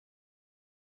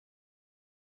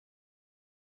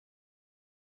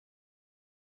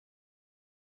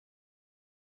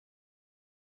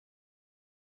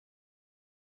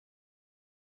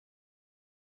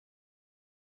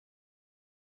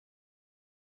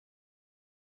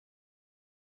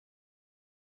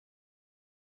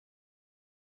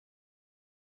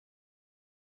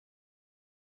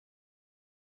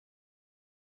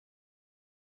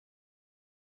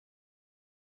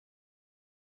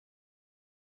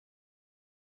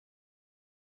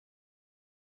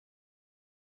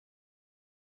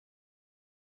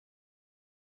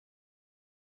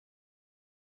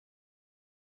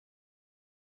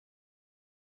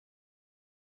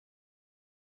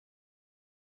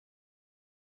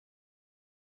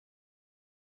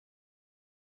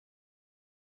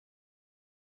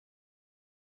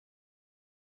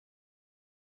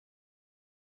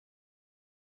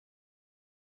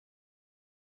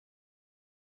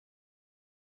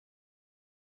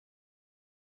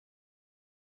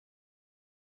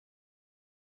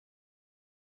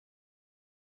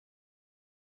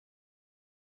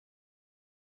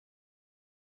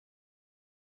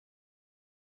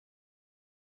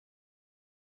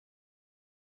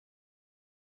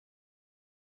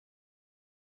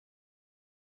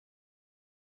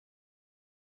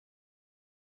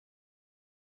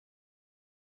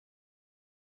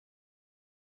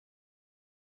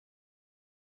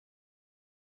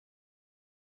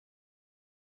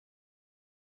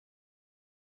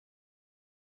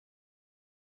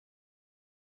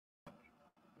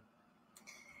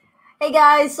Hey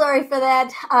guys, sorry for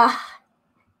that.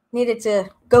 Needed to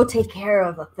go take care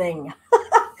of a thing.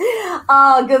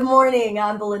 Good morning.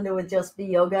 I'm Belinda with Just Be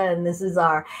Yoga, and this is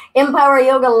our Empower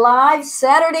Yoga Live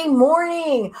Saturday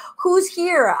morning. Who's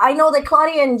here? I know that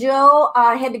Claudia and Joe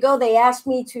had to go. They asked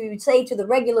me to say to the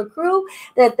regular crew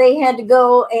that they had to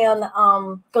go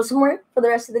and go somewhere for the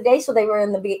rest of the day. So they were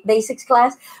in the basics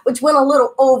class, which went a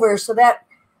little over. So that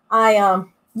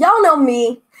y'all know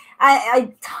me.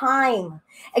 I time.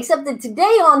 Except that today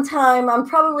on time, I'm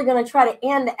probably going to try to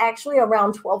end actually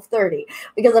around 12:30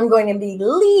 because I'm going to be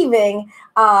leaving.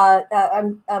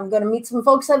 I'm going to meet some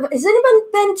folks. Has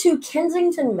anyone been to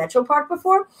Kensington Metro Park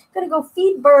before? I'm going to go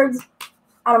feed birds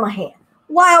out of my hand.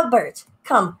 Wild birds,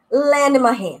 come land in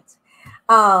my hands.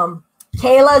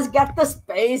 Kayla's got the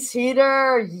space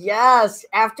heater. Yes,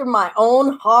 after my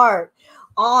own heart.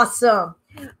 Awesome.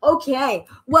 Okay,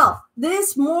 well,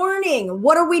 this morning,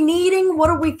 what are we needing? What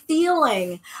are we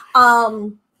feeling?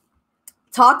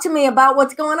 Talk to me about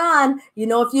what's going on. You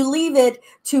know, if you leave it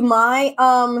to my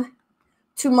up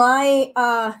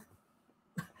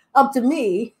to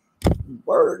me,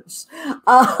 words,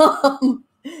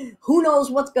 who knows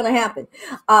what's going to happen?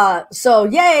 So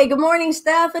yay. Good morning,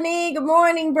 Stephanie. Good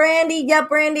morning, Brandy. Yep,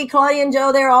 Brandy, Claudia, and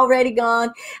Joe, they're already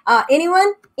gone.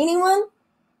 Anyone?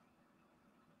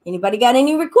 Anybody got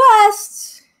any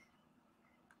requests?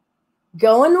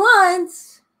 Going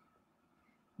once,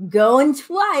 going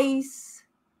twice.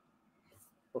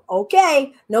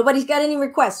 Okay, nobody's got any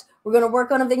requests. We're going to work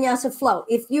on a vinyasa flow.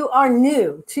 If you are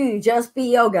new to Just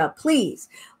Be Yoga, please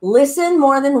listen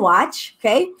more than watch,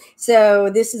 okay?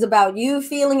 So this is about you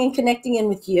feeling and connecting in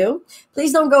with you.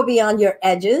 Please don't go beyond your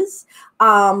edges.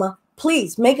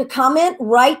 Please make a comment,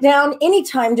 write down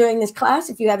anytime during this class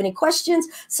if you have any questions,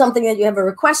 something that you have a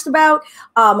request about.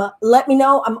 Let me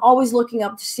know. I'm always looking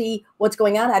up to see what's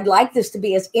going on. I'd like this to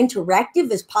be as interactive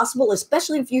as possible,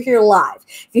 especially if you're here live.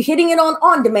 If you're hitting it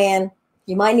on demand,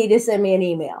 you might need to send me an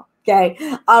email. Okay.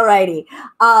 All righty.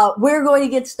 We're going to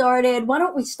get started. Why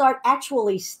don't we start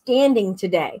actually standing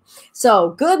today?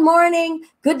 So good morning.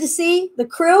 Good to see the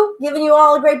crew, giving you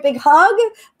all a great big hug.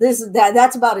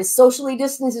 That's about as socially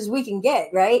distanced as we can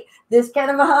get, right? This kind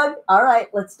of a hug. All right,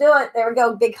 let's do it. There we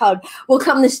go. Big hug. We'll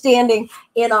come to standing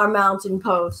in our mountain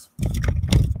pose.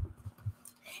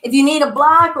 If you need a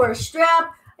block or a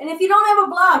strap, and if you don't have a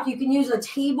block, you can use a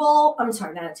table. I'm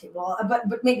sorry, not a table,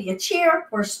 but maybe a chair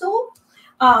or a stool.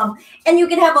 And you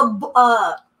can have a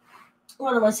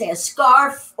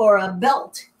scarf or a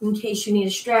belt in case you need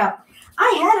a strap.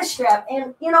 I had a strap,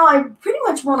 and, I pretty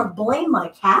much want to blame my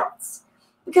cats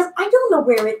because I don't know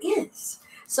where it is.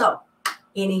 So,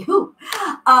 anywho,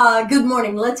 good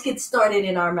morning. Let's get started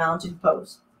in our mountain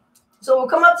pose. So we'll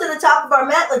come up to the top of our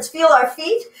mat. Let's feel our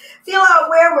feet. Feel out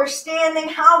where we're standing,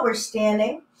 how we're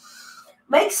standing.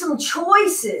 Make some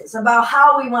choices about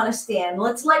how we want to stand.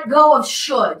 Let's let go of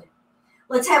should.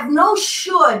 Let's have no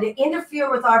should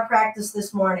interfere with our practice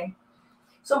this morning.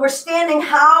 So we're standing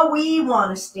how we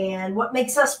want to stand, what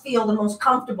makes us feel the most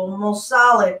comfortable, the most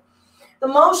solid, the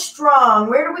most strong.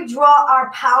 Where do we draw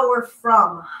our power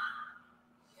from?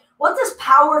 What does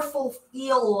powerful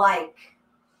feel like?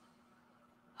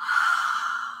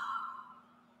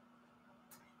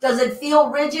 Does it feel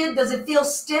rigid? Does it feel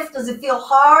stiff? Does it feel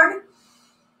hard?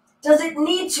 Does it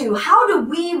need to? How do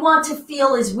we want to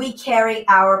feel as we carry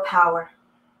our power?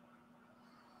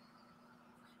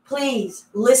 Please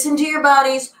listen to your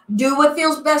bodies. Do what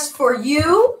feels best for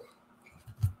you.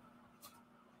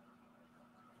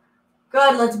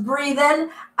 Good. Let's breathe in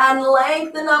and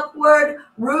lengthen upward.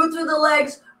 Root through the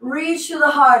legs. Reach through the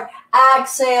heart.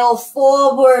 Exhale,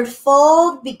 forward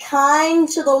fold. Be kind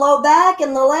to the low back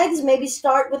and the legs. Maybe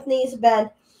start with knees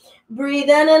bent. Breathe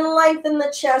in and lengthen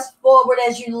the chest forward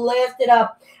as you lift it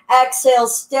up. Exhale,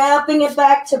 stepping it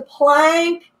back to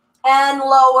plank and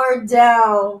lower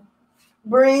down.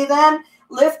 Breathe in,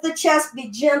 lift the chest, be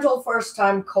gentle. First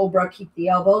time cobra, keep the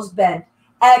elbows bent.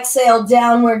 Exhale,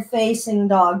 downward facing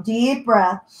dog. Deep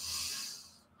breath.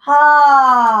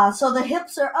 So the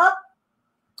hips are up.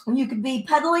 You could be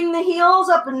pedaling the heels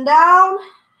up and down.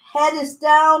 Head is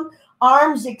down.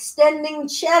 Arms extending,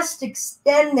 chest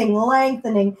extending,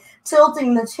 lengthening,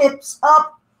 tilting the hips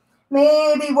up.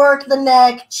 Maybe work the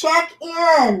neck. Check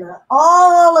in.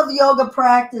 All of yoga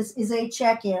practice is a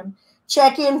check-in.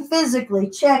 Check in physically,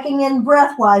 checking in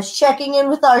breath-wise, checking in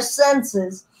with our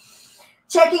senses,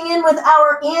 checking in with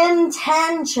our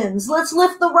intentions. Let's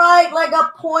lift the right leg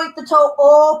up, point the toe,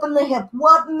 open the hip.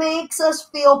 What makes us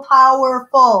feel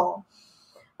powerful?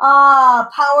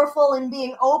 powerful in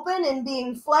being open and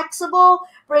being flexible.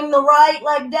 Bring the right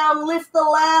leg down, lift the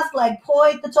left leg,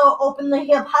 point the toe, open the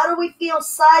hip. How do we feel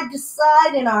side to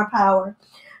side in our power?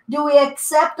 Do we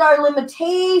accept our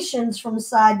limitations from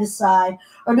side to side,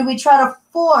 or do we try to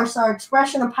force our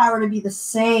expression of power to be the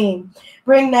same?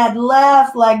 Bring that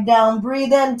left leg down,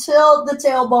 breathe in, tilt the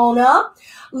tailbone up,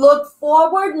 look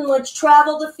forward, and let's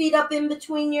travel the feet up in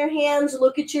between your hands.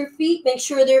 Look at your feet, make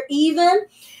sure they're even.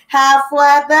 Half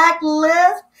flat back,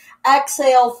 lift.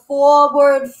 Exhale,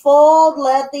 forward fold,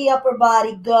 let the upper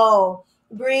body go.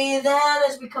 Breathe in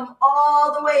as we come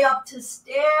all the way up to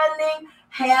standing.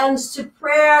 Hands to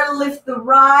prayer, lift the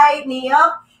right knee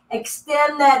up,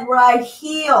 extend that right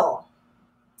heel.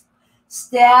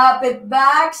 Step it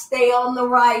back, stay on the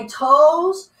right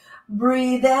toes.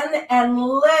 Breathe in and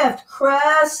lift,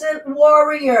 crescent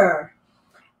warrior.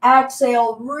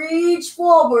 Exhale, reach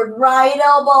forward, right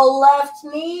elbow, left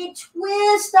knee,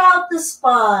 twist out the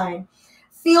spine.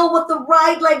 Feel what the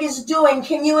right leg is doing.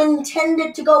 Can you intend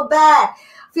it to go back?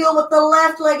 Feel what the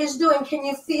left leg is doing. Can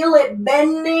you feel it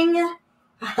bending?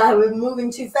 I was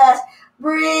moving too fast.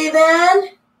 Breathe in.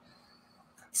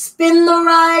 Spin the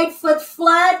right foot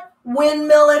flat.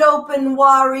 Windmill it open,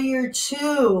 warrior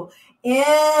two.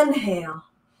 Inhale.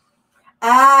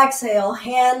 Exhale,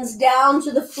 hands down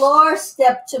to the floor,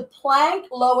 step to plank,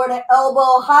 lower to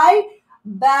elbow height,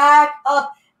 back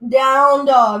up, down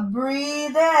dog.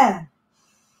 Breathe in.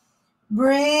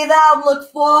 Breathe out,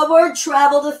 look forward,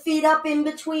 travel the feet up in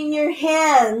between your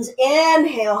hands.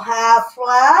 Inhale, half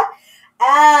flat.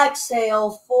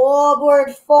 Exhale,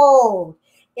 forward fold.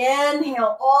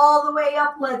 Inhale, all the way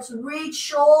up. Let's reach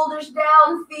shoulders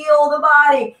down, feel the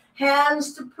body.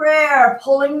 Hands to prayer,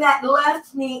 pulling that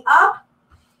left knee up.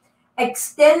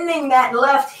 Extending that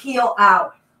left heel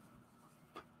out.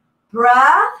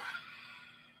 Breath.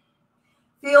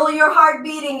 Feel your heart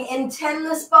beating. Intend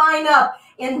the spine up.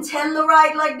 Intend the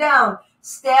right leg down.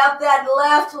 Step that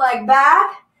left leg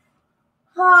back.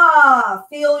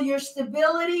 Feel your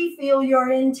stability. Feel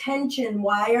your intention.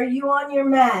 Why are you on your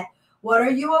mat? What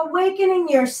are you awakening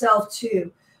yourself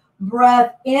to?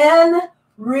 Breath in.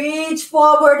 Reach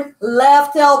forward,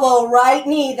 left elbow, right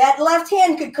knee. That left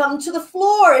hand could come to the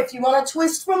floor if you want to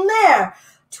twist from there.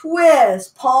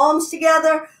 Twist, palms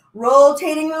together,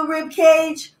 rotating the rib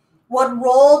cage. What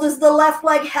role does the left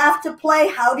leg have to play?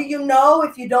 How do you know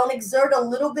if you don't exert a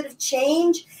little bit of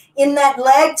change in that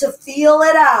leg to feel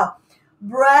it out?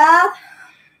 Breath.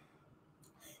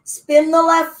 Spin the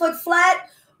left foot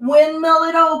flat, windmill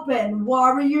it open.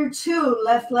 Warrior two,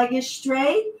 left leg is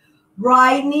straight.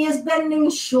 Right knee is bending,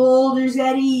 shoulders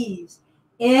at ease.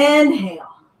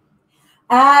 Inhale.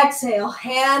 Exhale,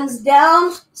 hands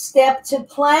down, step to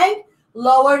plank,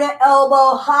 lower to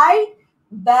elbow height,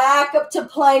 back up to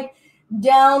plank,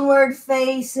 downward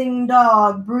facing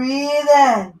dog. Breathe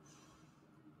in.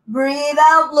 Breathe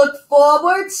out, look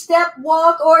forward, step,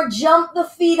 walk, or jump the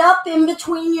feet up in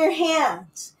between your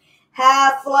hands.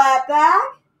 Half flat back,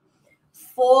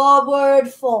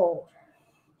 forward fold.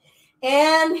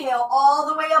 Inhale all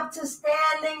the way up to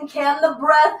standing. Can the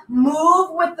breath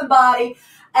move with the body?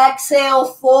 Exhale,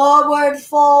 forward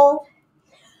fold.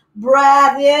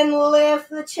 Breath in,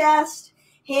 lift the chest.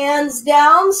 Hands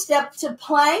down, step to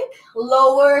plank.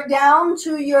 Lower down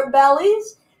to your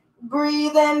bellies.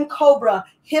 Breathe in, cobra.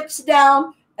 Hips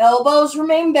down, elbows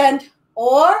remain bent.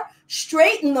 Or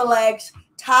straighten the legs.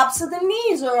 Tops of the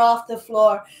knees are off the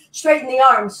floor. Straighten the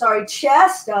arms,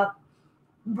 chest up.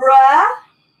 Breath.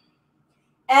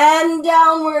 And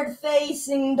downward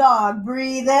facing dog.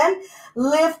 Breathe in.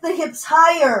 Lift the hips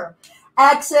higher.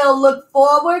 Exhale, look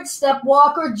forward. Step,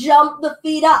 walk, or jump the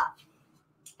feet up.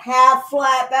 Half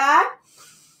flat back.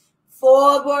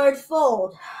 Forward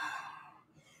fold.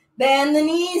 Bend the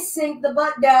knees. Sink the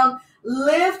butt down.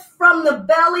 Lift from the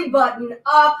belly button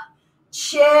up.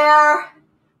 Chair.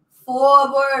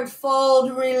 Forward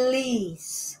fold.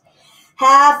 Release.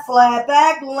 Half flat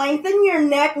back, lengthen your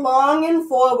neck long and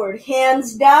forward.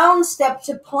 Hands down, step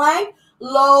to plank,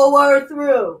 lower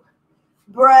through.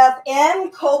 Breath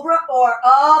in, cobra or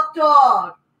up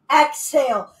dog.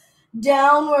 Exhale,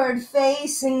 downward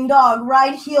facing dog.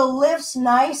 Right heel lifts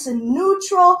nice and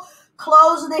neutral.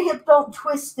 Close the hip, don't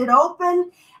twist it open.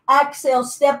 Exhale,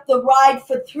 step the right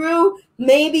foot through.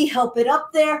 Maybe help it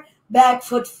up there. Back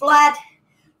foot flat.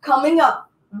 Coming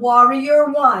up, warrior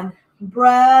one.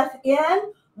 Breath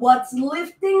in, what's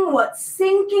lifting, what's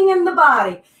sinking in the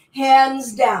body.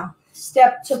 Hands down,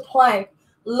 step to plank,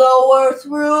 lower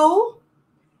through.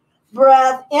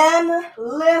 Breath in,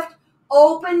 lift,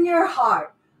 open your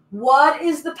heart. What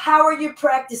is the power you're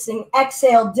practicing?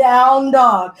 Exhale, down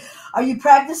dog. Are you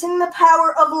practicing the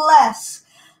power of less?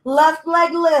 Left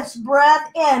leg lifts,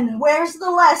 breath in. Where's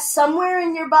the less? Somewhere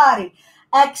in your body.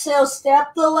 Exhale,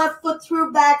 step the left foot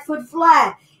through, back foot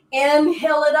flat.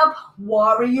 Inhale it up,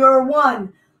 warrior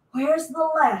one. Where's the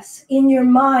less? In your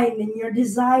mind, in your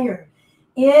desire.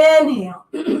 Inhale.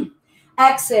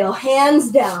 Exhale,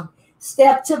 hands down.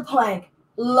 Step to plank.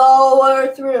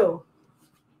 Lower through.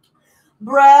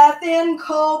 Breath in,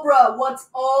 cobra. What's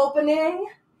opening?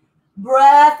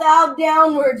 Breath out,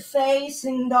 downward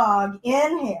facing dog.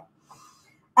 Inhale.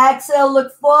 Exhale,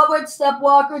 look forward, step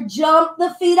walker, jump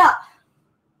the feet up.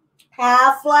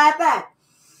 Half flat back.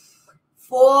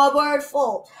 Forward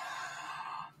fold.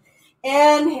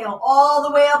 Inhale, all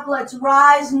the way up, let's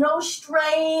rise. No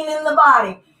strain in the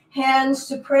body. Hands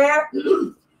to prayer.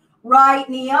 Right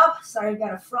knee up. Sorry,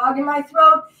 got a frog in my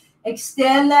throat.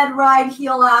 Extend that right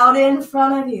heel out in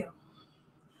front of you.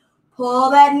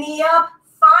 Pull that knee up.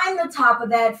 Find the top of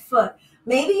that foot.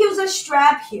 Maybe use a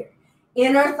strap here.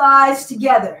 Inner thighs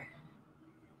together.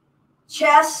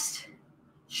 Chest,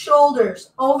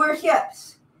 shoulders, over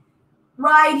hips.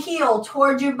 Right heel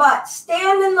toward your butt.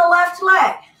 Stand in the left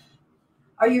leg.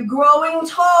 Are you growing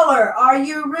taller? Are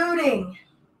you rooting?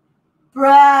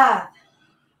 Breath.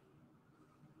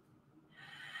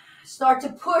 Start to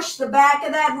push the back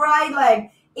of that right leg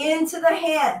into the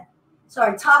hand.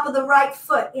 Sorry, top of the right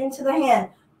foot into the hand.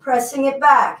 Pressing it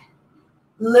back.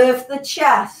 Lift the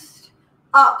chest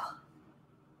up.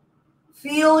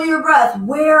 Feel your breath.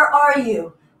 Where are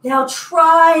you? Now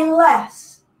try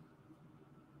less.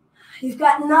 You've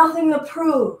got nothing to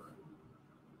prove.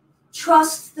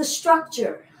 Trust the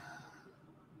structure.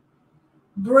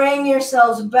 Bring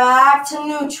yourselves back to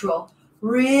neutral.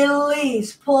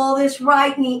 Release. Pull this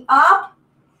right knee up.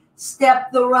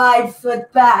 Step the right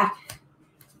foot back.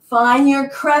 Find your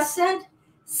crescent.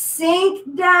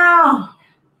 Sink down.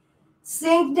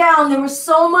 Sink down. There was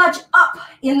so much up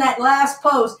in that last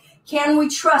pose. Can we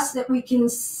trust that we can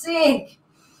sink?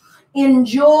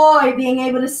 Enjoy being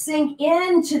able to sink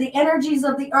into the energies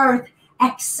of the earth.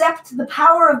 Accept the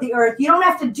power of the earth. You don't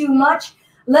have to do much.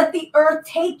 Let the earth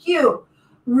take you.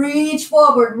 Reach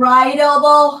forward. Right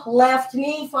elbow, left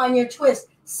knee. Find your twist.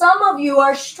 Some of you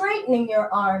are straightening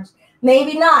your arms.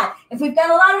 Maybe not. If we've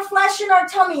got a lot of flesh in our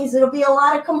tummies, it'll be a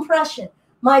lot of compression.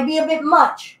 Might be a bit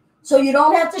much. So you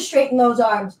don't have to straighten those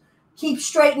arms. Keep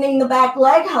straightening the back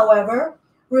leg, however.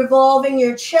 Revolving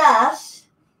your chest.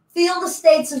 Feel the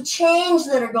states of change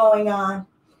that are going on.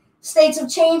 States of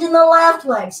change in the left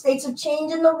leg. States of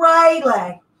change in the right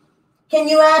leg. Can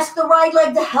you ask the right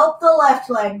leg to help the left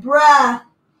leg? Breath.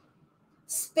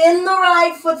 Spin the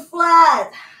right foot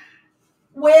flat.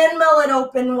 Windmill it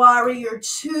open, warrior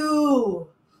two.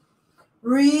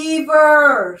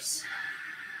 Reverse.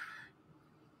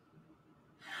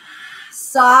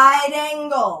 Side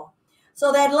angle.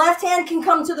 So that left hand can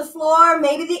come to the floor.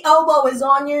 Maybe the elbow is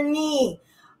on your knee.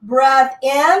 Breath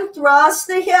in, thrust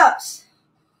the hips.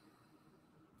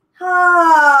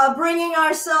 Bringing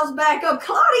ourselves back up.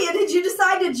 Claudia, did you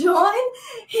decide to join?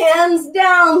 Hands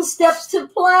down, steps to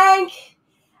plank.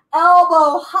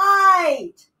 Elbow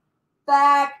height.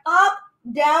 Back up,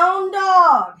 down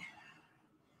dog.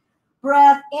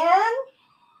 Breath in.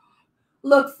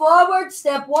 Look forward,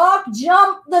 step walk,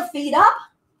 jump the feet up.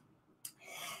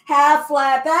 Half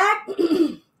flat back.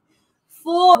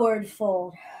 Forward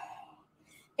fold.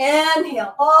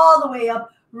 Inhale all the way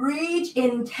up. Reach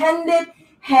intended.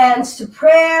 Hands to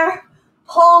prayer.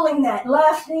 Pulling that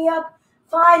left knee up.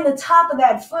 Find the top of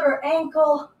that foot or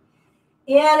ankle.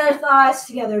 Inner thighs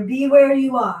together. Be where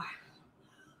you are.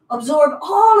 Absorb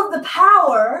all of the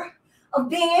power of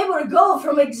being able to go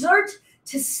from exert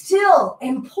to still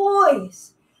and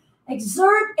poise.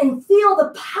 Exert and feel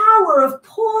the power of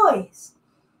poise.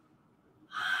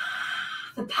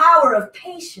 The power of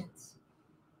patience.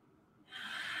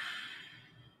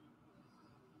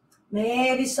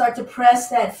 Maybe start to press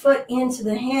that foot into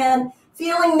the hand,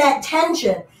 feeling that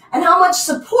tension. And how much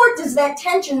support does that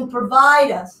tension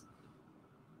provide us?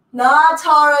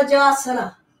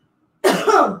 Natarajasana.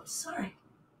 Sorry.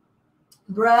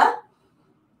 Breath.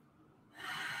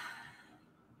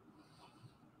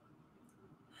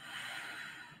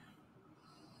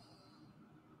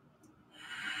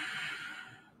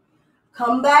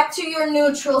 Come back to your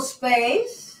neutral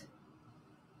space.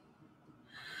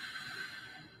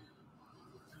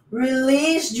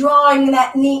 Release, drawing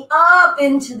that knee up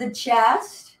into the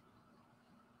chest.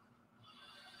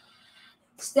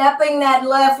 Stepping that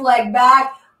left leg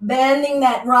back, bending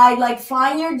that right leg.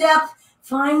 Find your depth,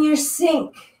 find your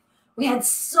sink. We had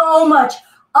so much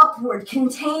upward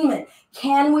containment.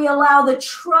 Can we allow the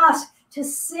trust to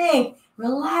sink,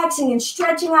 relaxing and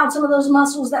stretching out some of those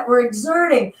muscles that we're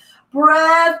exerting?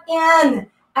 Breath in.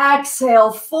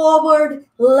 Exhale, forward,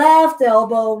 left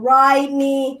elbow, right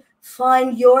knee.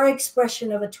 Find your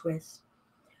expression of a twist.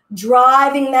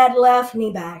 Driving that left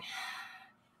knee back.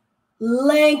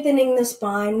 Lengthening the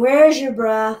spine. Where's your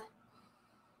breath?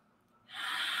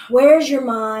 Where's your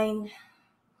mind?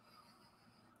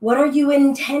 What are you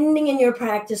intending in your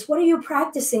practice? What are you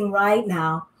practicing right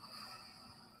now?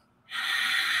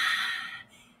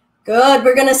 Good.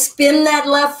 We're going to spin that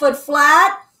left foot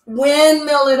flat.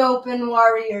 Windmill it open,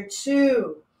 warrior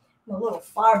two. I'm a little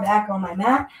far back on my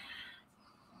mat.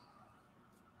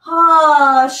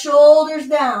 Shoulders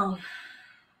down.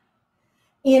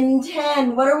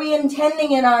 Intend. What are we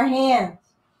intending in our hands?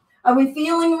 Are we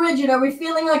feeling rigid? Are we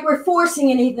feeling like we're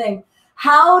forcing anything?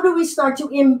 How do we start to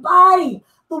embody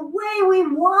the way we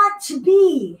want to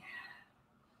be?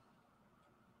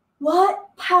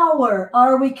 What power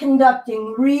are we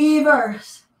conducting?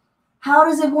 Reverse. How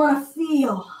does it want to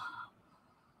feel?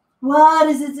 What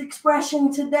is its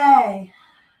expression today?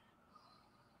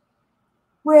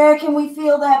 Where can we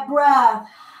feel that breath?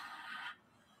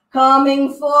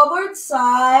 Coming forward,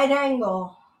 side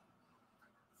angle.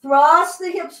 Thrust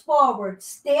the hips forward.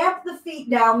 Stamp the feet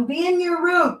down. Be in your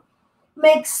root.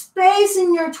 Make space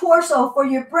in your torso for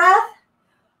your breath,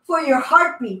 for your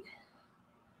heartbeat,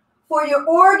 for your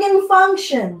organ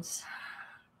functions.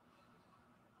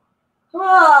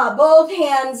 Both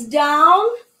hands down.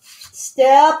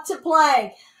 Step to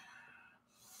plank.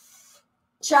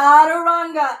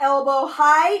 Chaturanga, elbow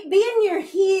height. Be in your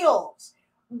heels.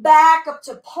 Back up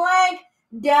to plank.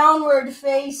 Downward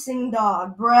facing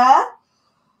dog. Breath.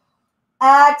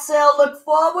 Exhale, look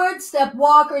forward. Step,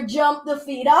 walk, or jump the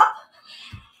feet up.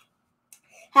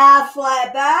 Half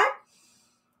flat back.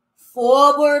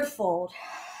 Forward fold.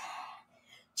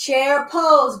 Chair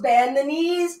pose. Bend the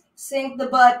knees. Sink the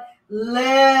butt.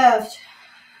 Lift.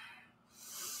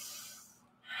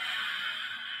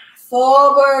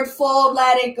 Forward fold.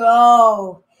 Let it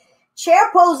go. Chair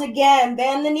pose again.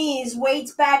 Bend the knees.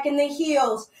 Weights back in the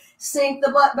heels. Sink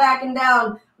the butt back and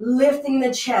down. Lifting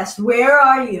the chest. Where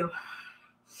are you?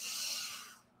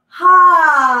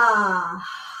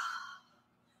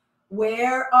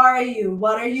 Where are you?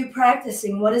 What are you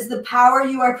practicing? What is the power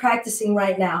you are practicing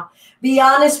right now? Be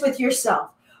honest with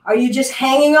yourself. Are you just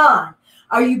hanging on?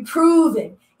 Are you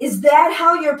proving? Is that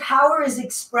how your power is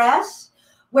expressed?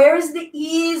 Where is the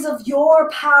ease of your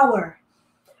power?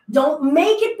 Don't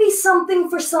make it be something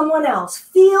for someone else.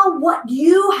 Feel what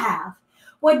you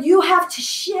have to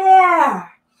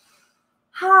share.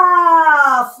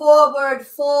 Forward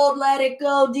fold, let it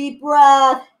go, deep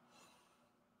breath.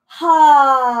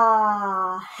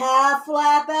 Half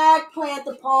flat back, plant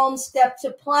the palms, step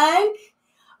to plank.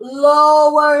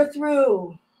 Lower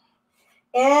through.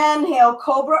 Inhale,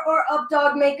 cobra or up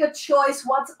dog, make a choice.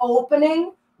 What's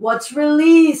opening? What's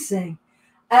releasing?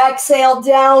 Exhale,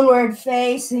 downward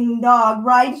facing dog.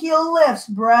 Right heel lifts,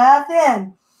 breath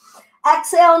in.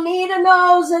 Exhale, knee to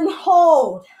nose and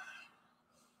hold.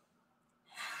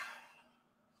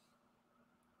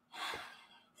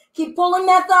 Keep pulling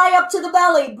that thigh up to the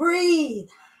belly. Breathe.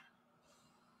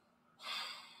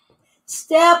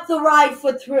 Step the right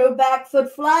foot through, back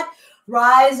foot flat,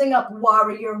 rising up,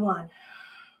 warrior one.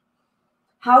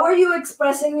 How are you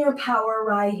expressing your power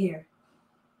right here?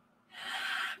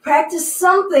 Practice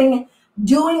something,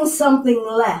 doing something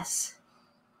less.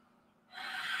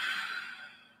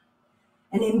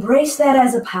 And embrace that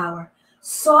as a power.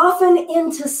 Soften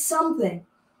into something.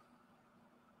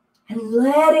 And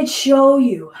let it show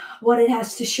you what it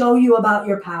has to show you about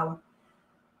your power.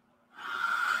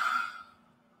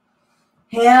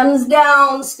 Hands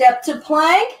down, step to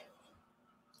plank.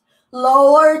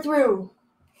 Lower through.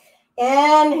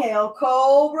 Inhale,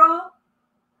 cobra.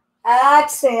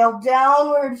 Exhale,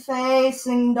 downward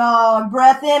facing dog.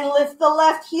 Breath in, lift the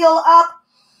left heel up.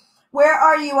 Where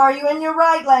are you? Are you in your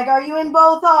right leg? Are you in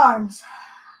both arms?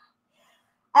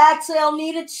 Exhale,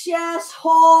 knee to chest,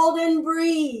 hold and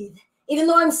breathe. Even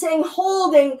though I'm saying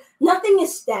holding, nothing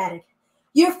is static.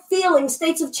 You're feeling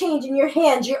states of change in your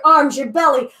hands, your arms, your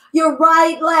belly, your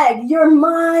right leg, your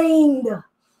mind.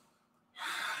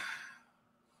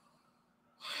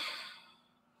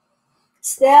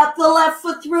 Step the left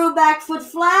foot through, back foot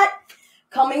flat.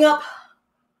 Coming up,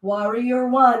 warrior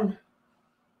one.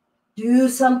 Do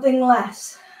something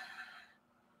less.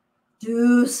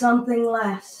 Do something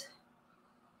less.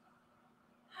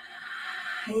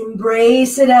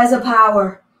 Embrace it as a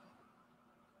power.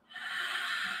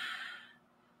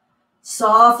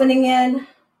 Softening in,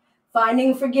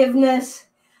 finding forgiveness,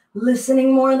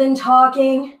 listening more than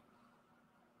talking.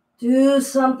 Do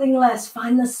something less.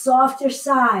 Find the softer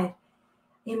side.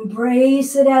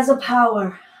 Embrace it as a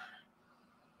power.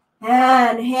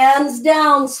 And hands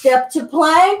down, step to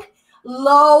plank,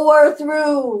 lower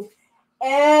through.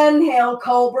 Inhale,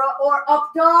 cobra or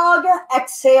up dog.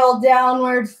 Exhale,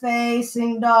 downward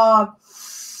facing dog.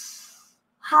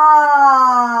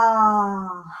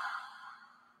 Ha.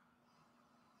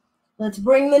 Let's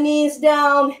bring the knees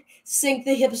down, sink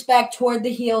the hips back toward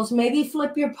the heels. Maybe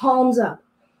flip your palms up.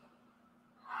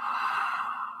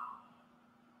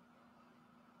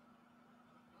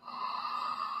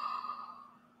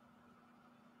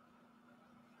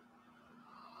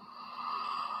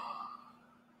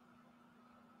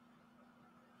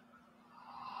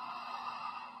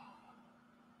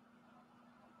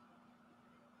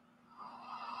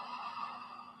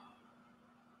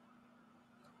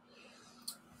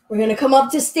 We're going to come up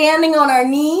to standing on our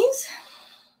knees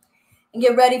and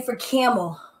get ready for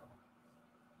camel.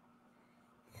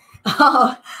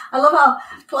 Oh, I love how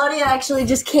Claudia actually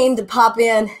just came to pop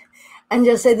in and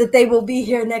just say that they will be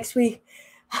here next week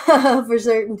for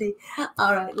certainty.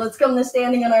 All right, let's come to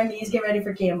standing on our knees, get ready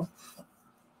for camel.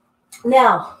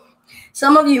 Now,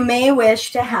 some of you may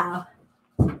wish to have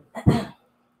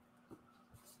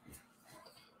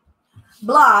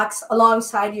blocks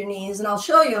alongside your knees, and I'll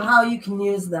show you how you can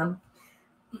use them.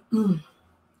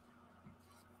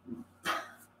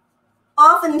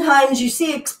 Oftentimes you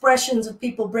see expressions of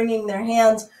people bringing their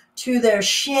hands to their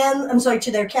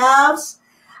to their calves,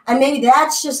 and maybe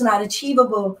that's just not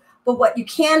achievable, but what you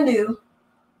can do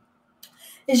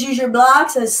is use your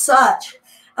blocks as such.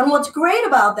 And what's great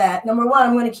about that, number one,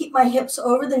 I'm going to keep my hips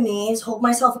over the knees, hold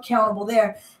myself accountable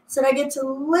there, so that I get to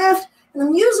lift. And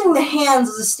I'm using the hands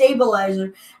as a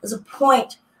stabilizer, as a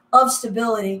point of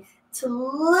stability to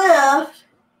lift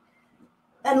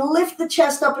and lift the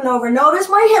chest up and over. Notice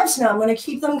my hips now. I'm going to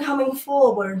keep them coming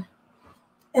forward.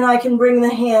 And I can bring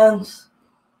the hands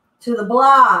to the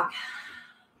block.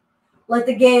 Let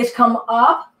the gaze come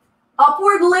up.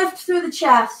 Upward lift through the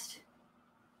chest.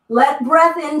 Let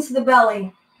breath into the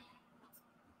belly.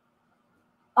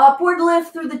 Upward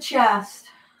lift through the chest.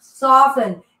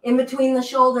 Soften in between the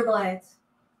shoulder blades.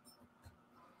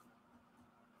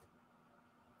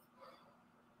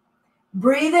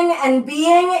 Breathing and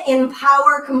being in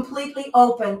power completely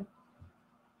open.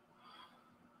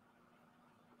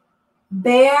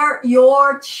 Bare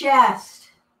your chest.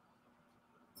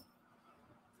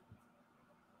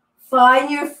 Find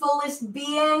your fullest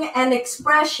being and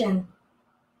expression.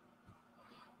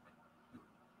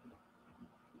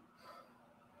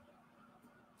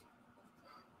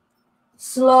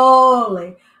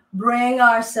 Slowly bring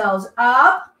ourselves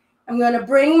up. I'm going to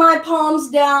bring my palms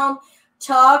down,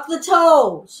 tuck the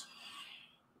toes.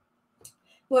 I'm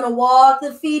going to walk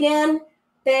the feet in,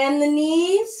 bend the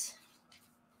knees.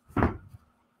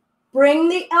 Bring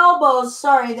the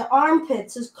the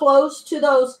armpits as close to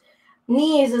those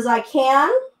knees as I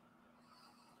can.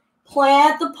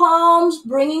 Plant the palms,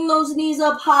 bringing those knees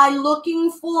up high, looking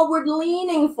forward,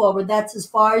 leaning forward. That's as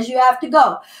far as you have to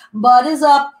go. Butt is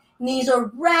up. Knees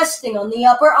are resting on the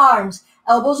upper arms.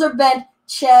 Elbows are bent.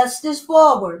 Chest is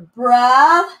forward.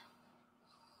 Breath.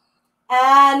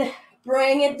 And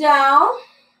bring it down.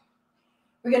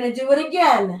 We're going to do it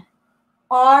again.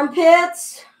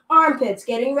 Armpits, armpits.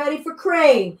 Getting ready for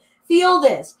crane. Feel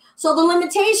this. So the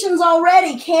limitations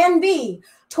already can be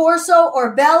torso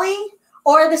or belly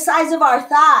or the size of our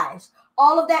thighs.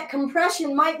 All of that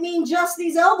compression might mean just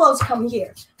these elbows come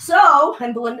here. So,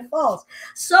 and Belinda falls.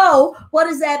 So, what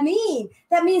does that mean?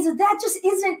 That means that just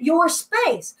isn't your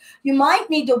space. You might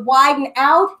need to widen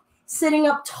out, sitting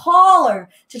up taller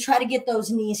to try to get those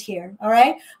knees here, all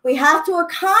right? We have to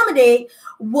accommodate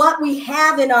what we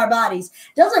have in our bodies.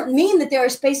 Doesn't mean that there are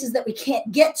spaces that we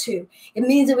can't get to. It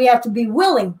means that we have to be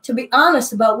willing to be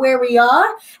honest about where we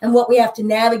are and what we have to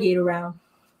navigate around.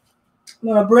 I'm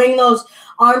going to bring those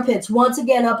armpits once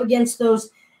again up against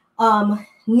those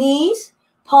knees,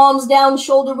 palms down,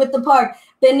 shoulder width apart,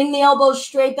 bending the elbows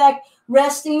straight back,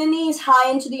 resting the knees high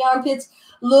into the armpits,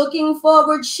 looking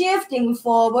forward, shifting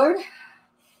forward.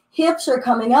 Hips are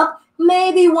coming up.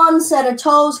 Maybe one set of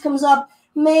toes comes up.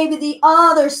 Maybe the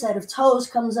other set of toes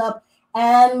comes up.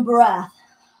 And breath.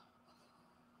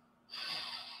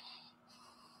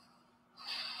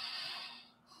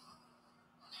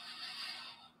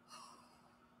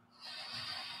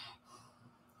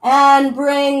 And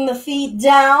bring the feet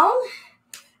down,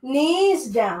 knees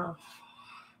down.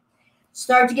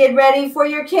 Start to get ready for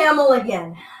your camel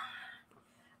again.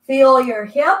 Feel your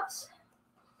hips.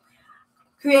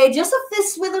 Create just a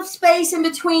fist width of space in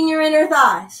between your inner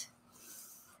thighs.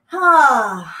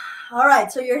 All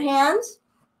right, so your hands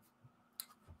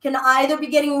can either be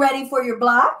getting ready for your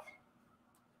block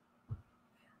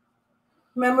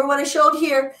Remember what I showed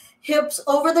here, hips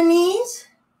over the knees.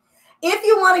 If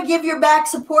you want to give your back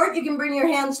support, you can bring your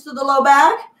hands to the low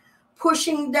back,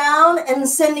 pushing down and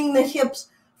sending the hips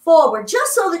forward,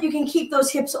 just so that you can keep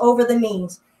those hips over the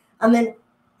knees. And then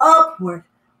upward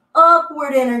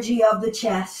energy of the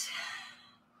chest.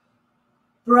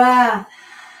 Breath.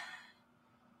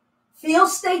 Feel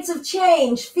states of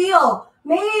change. Feel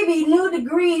maybe new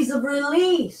degrees of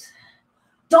release.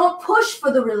 Don't push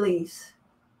for the release.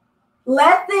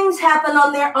 Let things happen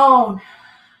on their own.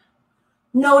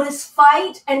 Notice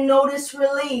fight and notice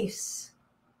release.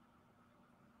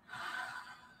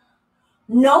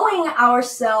 Knowing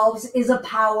ourselves is a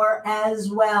power as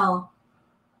well.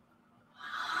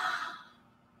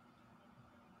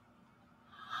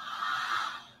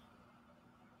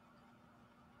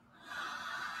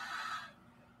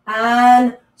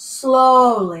 And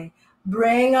slowly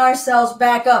bring ourselves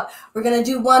back up. We're going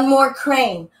to do one more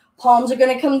crane. Palms are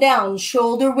going to come down,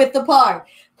 shoulder width apart.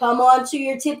 Come onto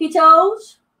your tippy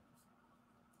toes.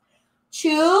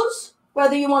 Choose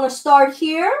whether you want to start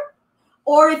here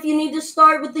or if you need to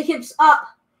start with the hips up,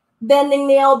 bending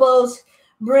the elbows,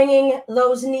 bringing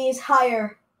those knees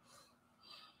higher.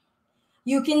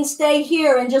 You can stay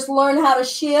here and just learn how to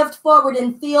shift forward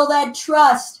and feel that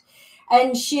trust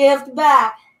and shift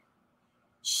back.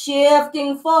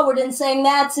 Shifting forward and saying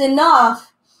that's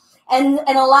enough, and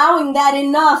allowing that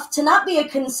enough to not be a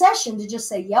concession, to just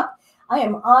say, yep, I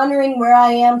am honoring where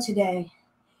I am today.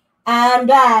 And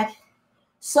back.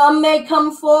 Some may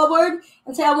come forward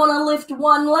and say, I want to lift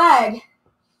one leg.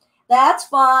 That's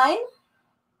fine.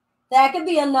 That could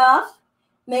be enough.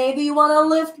 Maybe you want to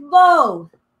lift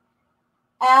both.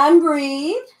 And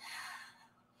breathe.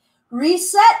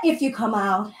 Reset if you come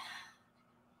out.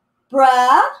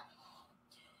 Breath.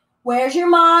 Where's your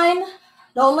mind?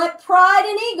 Don't let pride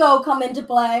and ego come into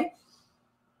play.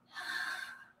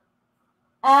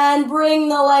 And bring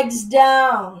the legs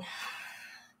down.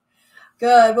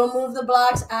 Good. We'll move the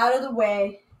blocks out of the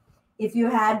way if you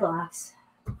had blocks.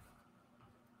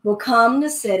 We'll come to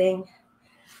sitting.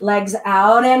 Legs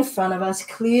out in front of us.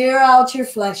 Clear out your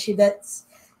fleshy bits.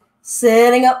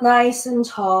 Sitting up nice and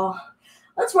tall.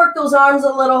 Let's work those arms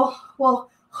a little. We'll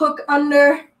hook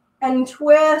under and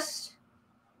twist.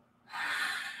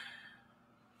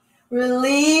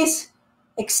 Release,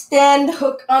 extend,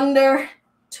 hook under,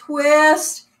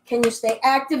 twist. Can you stay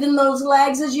active in those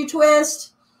legs as you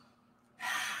twist?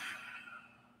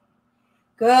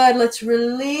 Good, let's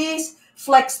release,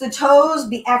 flex the toes,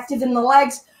 be active in the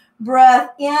legs.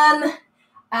 Breath in,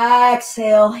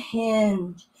 exhale,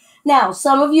 hinge. Now,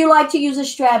 some of you like to use a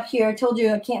strap here. I told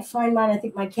you I can't find mine. I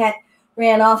think my cat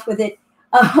ran off with it.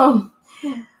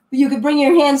 You could bring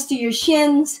your hands to your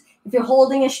shins. If you're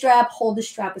holding a strap, hold the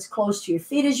strap as close to your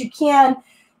feet as you can.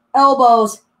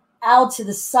 Elbows out to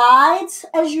the sides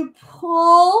as you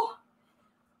pull.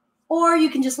 Or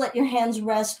you can just let your hands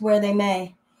rest where they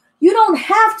may. You don't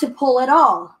have to pull at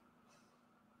all.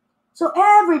 So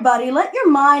everybody, let your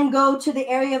mind go to the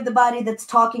area of the body that's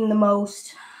talking the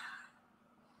most.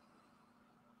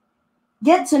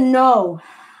 Get to know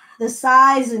the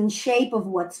size and shape of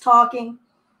what's talking.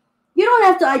 You don't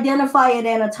have to identify it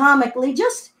anatomically.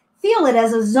 Just feel it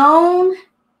as a zone,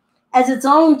 as its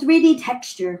own 3D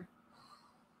texture.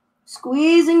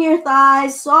 Squeezing your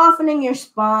thighs, softening your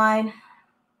spine.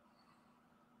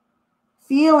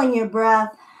 Feeling your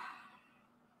breath.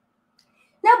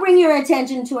 Now bring your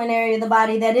attention to an area of the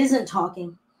body that isn't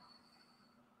talking.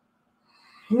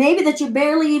 Maybe that you're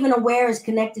barely even aware is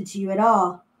connected to you at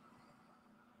all.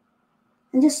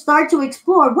 And just start to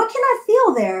explore. What can I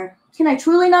feel there? Can I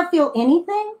truly not feel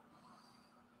anything?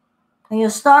 And you'll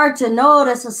start to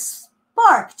notice a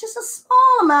spark, just a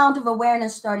small amount of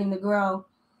awareness starting to grow.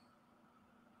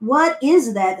 What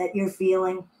is that you're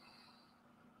feeling?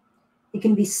 It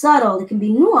can be subtle, it can be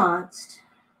nuanced,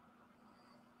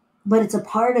 but it's a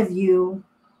part of you.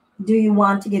 Do you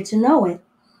want to get to know it?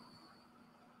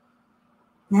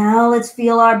 Now let's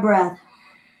feel our breath.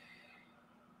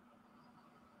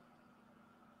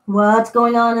 What's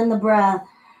going on in the breath?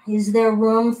 Is there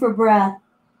room for breath?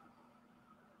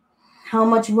 How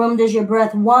much room does your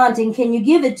breath want, and can you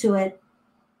give it to it?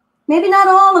 Maybe not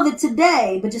all of it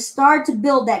today, but just start to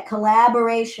build that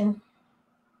collaboration.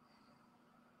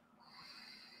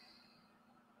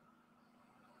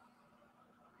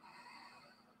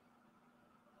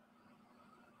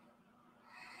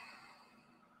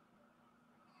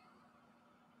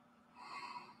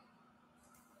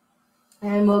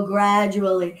 And we'll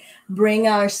gradually bring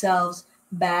ourselves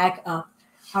back up.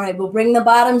 All right, we'll bring the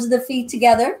bottoms of the feet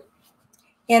together.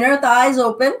 Inner thighs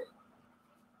open.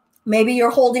 Maybe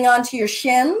you're holding on to your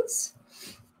shins.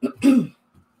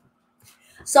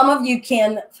 Some of you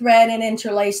can thread and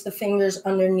interlace the fingers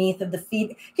underneath of the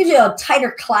feet. Gives you a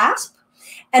tighter clasp.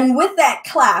 And with that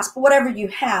clasp, whatever you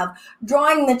have,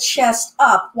 drawing the chest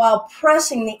up while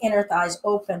pressing the inner thighs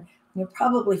open, you'll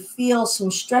probably feel some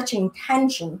stretching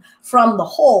tension from the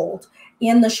hold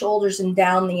in the shoulders and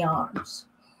down the arms.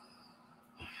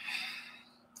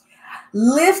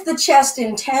 Lift the chest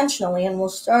intentionally, and we'll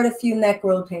start a few neck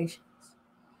rotations.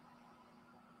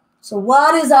 So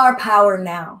what is our power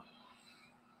now?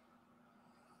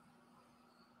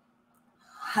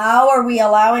 How are we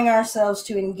allowing ourselves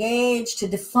to engage, to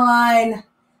define,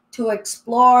 to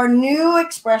explore new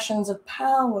expressions of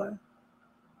power?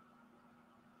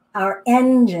 Our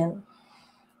engine,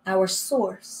 our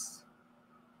source,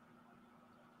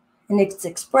 and its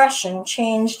expression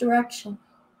change direction.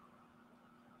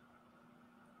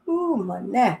 Ooh, my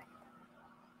neck.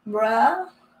 Bruh.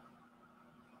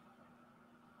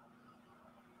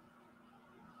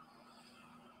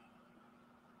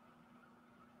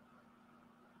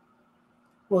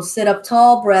 We'll sit up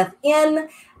tall, breath in,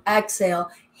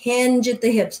 exhale, hinge at the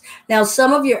hips. Now,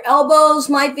 some of your elbows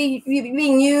might be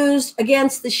being used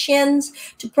against the shins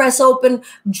to press open,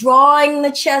 drawing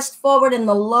the chest forward in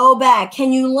the low back.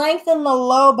 Can you lengthen the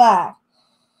low back?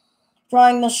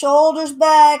 Drawing the shoulders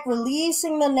back,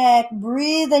 releasing the neck,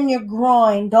 breathe in your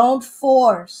groin. Don't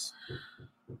force.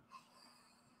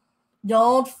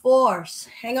 Don't force.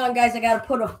 Hang on, guys. I got to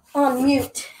put on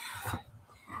mute.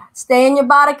 Stay in your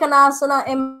Baddha Konasana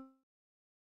and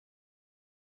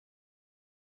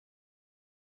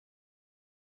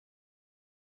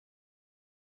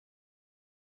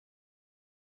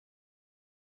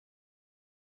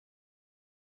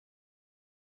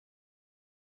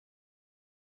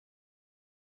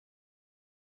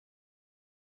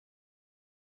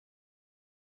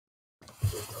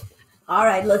all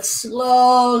right, let's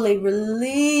slowly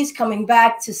release, coming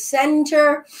back to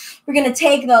center. We're going to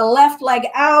take the left leg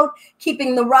out,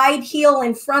 keeping the right heel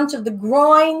in front of the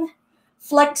groin.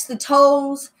 Flex the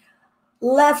toes.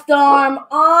 Left arm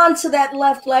onto that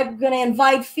left leg. We're going to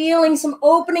invite feeling some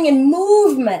opening and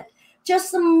movement.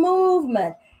 Just some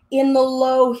movement in the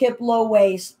low hip, low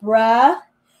waist. Breath.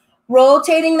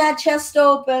 Rotating that chest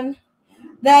open.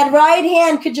 That right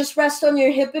hand could just rest on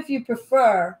your hip if you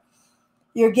prefer.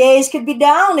 Your gaze could be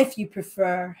down if you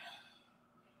prefer.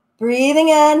 Breathing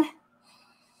in.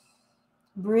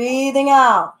 Breathing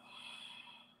out.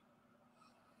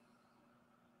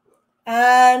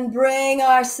 And bring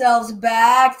ourselves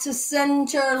back to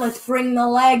center. Let's bring the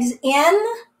legs in.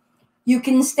 You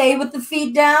can stay with the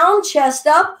feet down, chest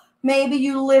up. Maybe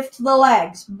you lift the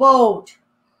legs. Boat.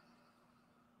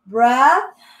 Breath.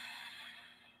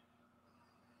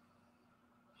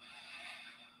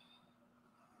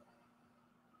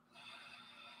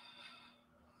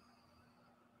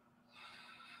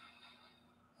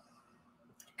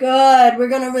 Good. We're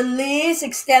going to release.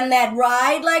 Extend that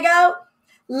right leg out.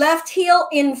 Left heel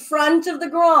in front of the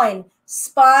groin.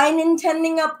 Spine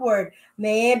intending upward.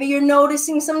 Maybe you're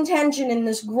noticing some tension in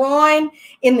this groin,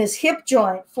 in this hip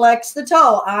joint. Flex the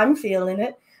toe. I'm feeling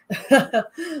it.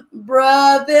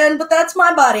 Breath in, but that's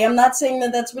my body. I'm not saying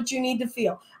that that's what you need to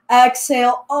feel.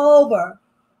 Exhale over.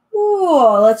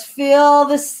 Ooh, let's feel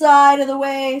the side of the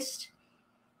waist.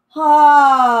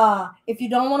 If you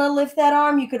don't want to lift that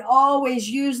arm, you could always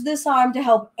use this arm to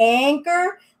help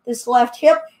anchor this left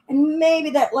hip, and maybe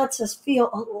that lets us feel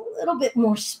a little bit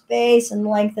more space and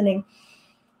lengthening.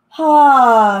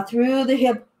 Through the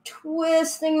hip,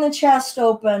 twisting the chest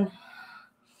open.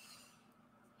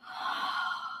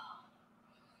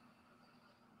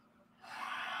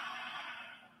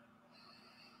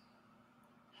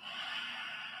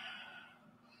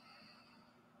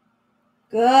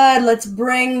 Good. Let's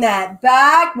bring that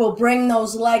back. We'll bring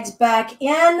those legs back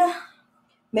in.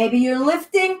 Maybe you're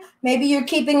lifting. Maybe you're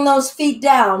keeping those feet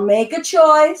down. Make a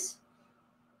choice.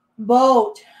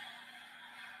 Boat.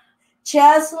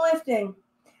 Chest lifting.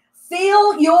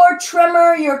 Feel your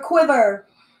tremor, your quiver.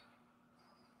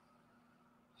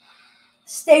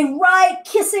 Stay right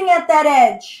kissing at that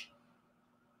edge.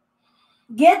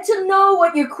 Get to know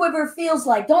what your quiver feels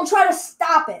like. Don't try to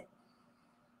stop it.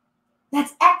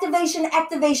 That's activation,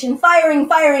 activation, firing,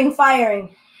 firing,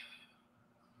 firing.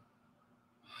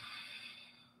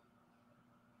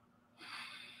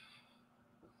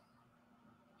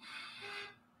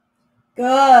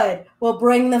 Good. We'll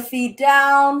bring the feet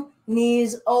down,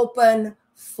 knees open,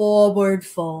 forward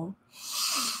fold.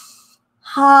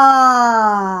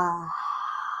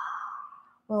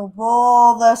 We'll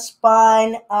roll the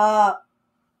spine up.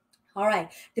 All right.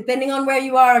 Depending on where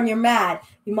you are on your mat,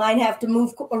 you might have to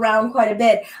move around quite a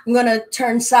bit. I'm going to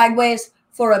turn sideways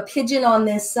for a pigeon on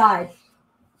this side.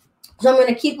 So I'm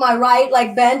going to keep my right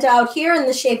leg bent out here in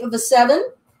the shape of a 7.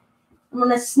 I'm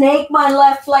going to snake my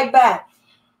left leg back.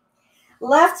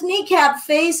 Left kneecap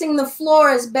facing the floor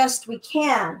as best we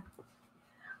can.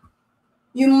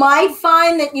 You might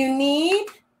find that you need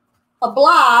a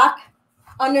block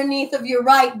underneath of your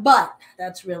right butt.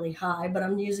 That's really high, but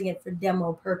I'm using it for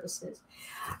demo purposes.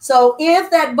 So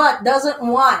if that butt doesn't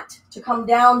want to come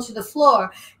down to the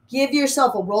floor, give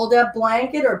yourself a rolled up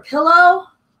blanket or pillow.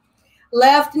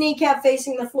 Left kneecap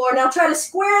facing the floor. Now try to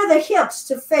square the hips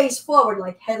to face forward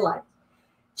like headlights.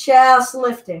 Chest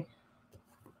lifting.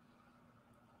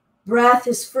 Breath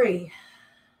is free.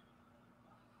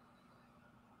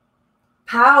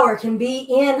 Power can be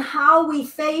in how we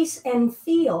face and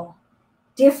feel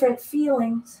different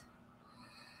feelings.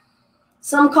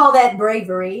 Some call that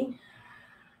bravery.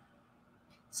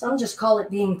 Some just call it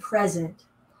being present.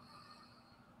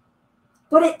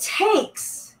 But it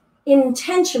takes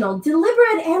intentional,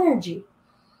 deliberate energy.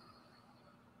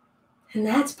 And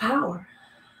that's power.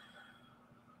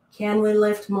 Can we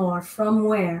lift more? From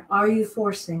where? Are you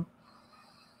forcing?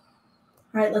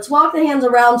 All right, let's walk the hands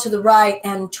around to the right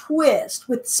and twist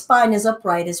with the spine as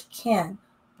upright as we can.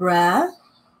 Breath.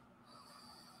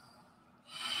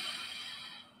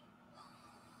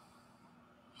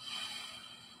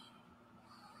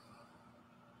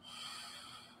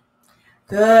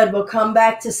 Good. We'll come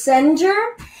back to center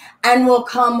and we'll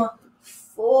come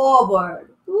forward.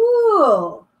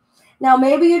 Ooh. Now,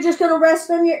 maybe you're just going to rest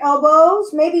on your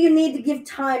elbows. Maybe you need to give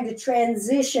time to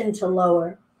transition to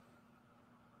lower.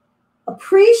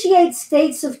 Appreciate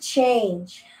states of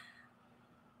change.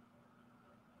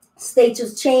 States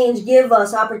of change give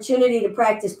us opportunity to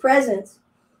practice presence.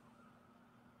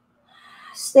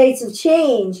 States of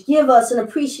change give us an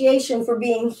appreciation for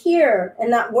being here and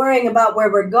not worrying about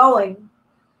where we're going.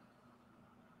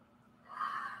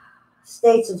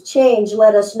 States of change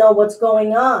let us know what's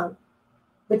going on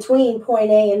between point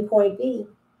A and point B.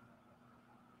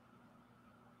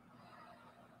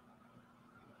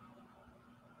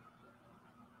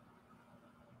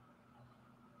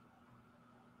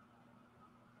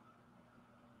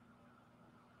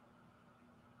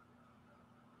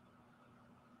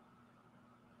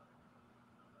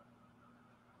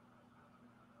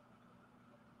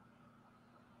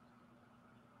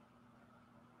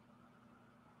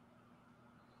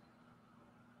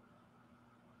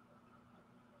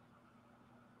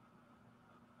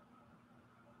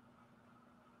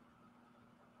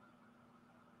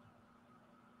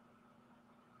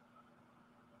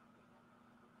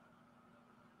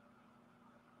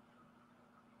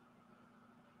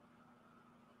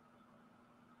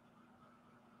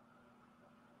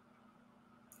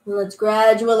 Let's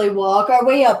gradually walk our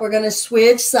way up. We're going to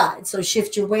switch sides. So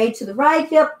shift your weight to the right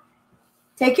hip.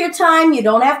 Take your time. You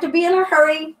don't have to be in a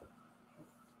hurry.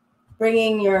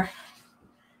 Bringing your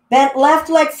bent left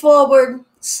leg forward,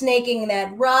 snaking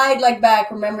that right leg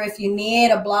back. Remember, if you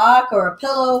need a block or a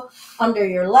pillow under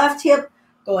your left hip,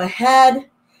 go ahead.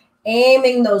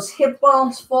 Aiming those hip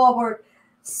bones forward,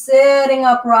 sitting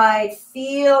upright,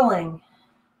 feeling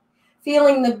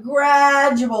the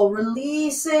gradual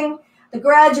releasing, the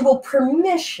gradual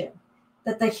permission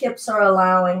that the hips are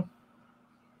allowing,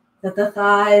 that the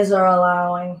thighs are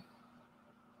allowing,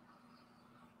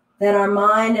 that our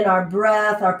mind and our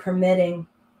breath are permitting.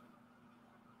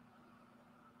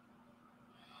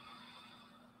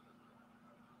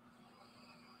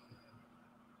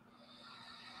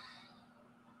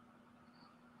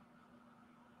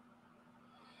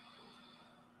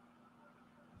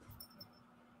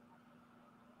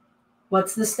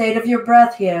 What's the state of your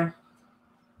breath here?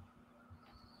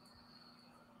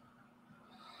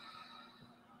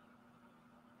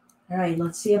 All right,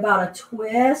 let's see about a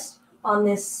twist on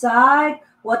this side.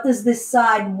 What does this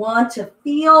side want to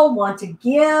feel, want to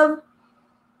give,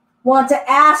 want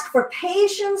to ask for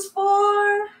patience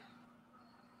for?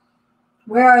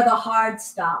 Where are the hard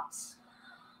stops?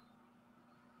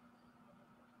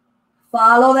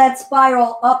 Follow that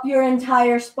spiral up your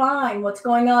entire spine. What's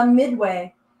going on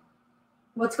midway?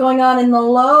 What's going on in the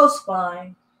low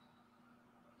spine?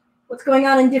 What's going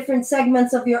on in different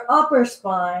segments of your upper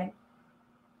spine?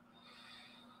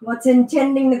 What's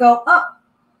intending to go up?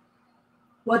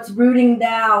 What's rooting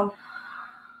down?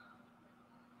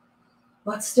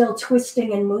 What's still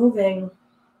twisting and moving?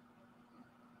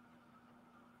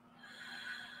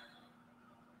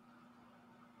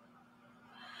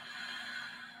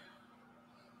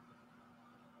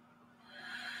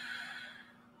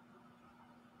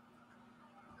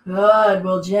 Good.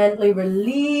 We'll gently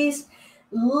release,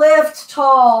 lift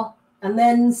tall, and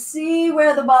then see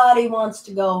where the body wants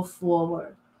to go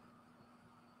forward.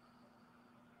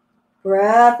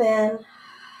 Breath in.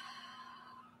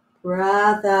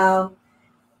 Breath out.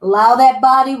 Allow that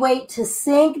body weight to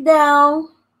sink down.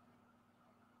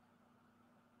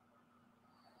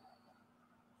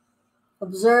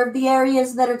 Observe the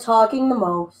areas that are talking the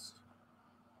most.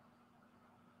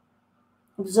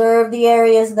 Observe the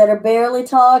areas that are barely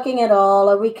talking at all.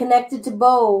 Are we connected to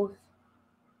both?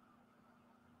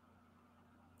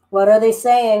 What are they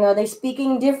saying? Are they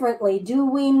speaking differently? Do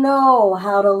we know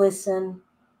how to listen?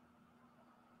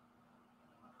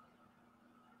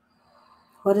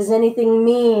 What does anything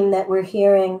mean that we're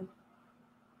hearing?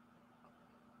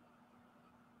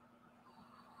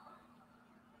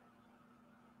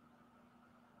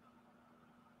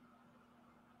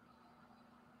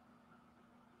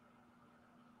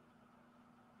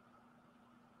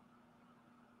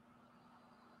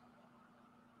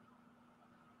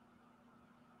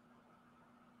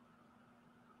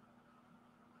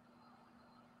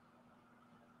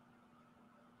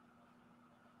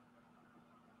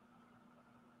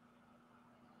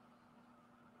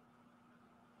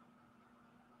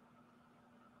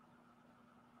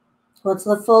 What's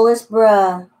the fullest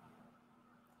breath?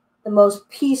 The most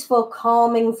peaceful,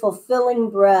 calming, fulfilling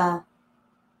breath.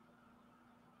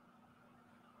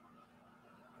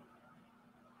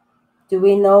 Do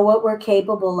we know what we're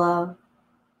capable of?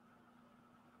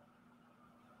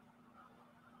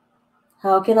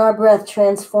 How can our breath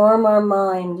transform our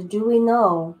mind? Do we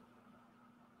know?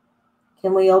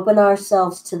 Can we open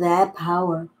ourselves to that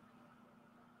power?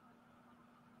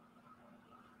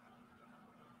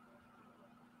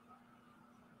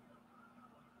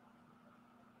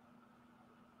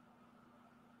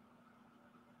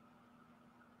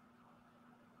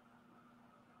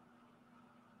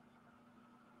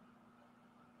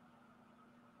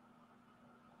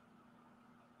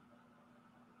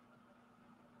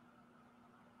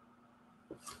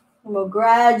 And we'll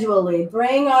gradually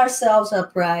bring ourselves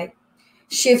upright.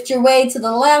 Shift your weight to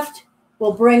the left.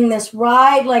 We'll bring this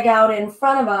right leg out in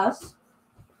front of us.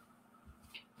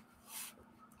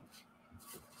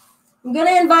 I'm going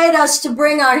to invite us to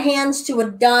bring our hands to a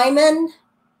diamond.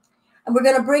 And we're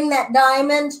going to bring that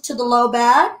diamond to the low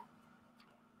back.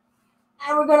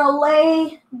 And we're going to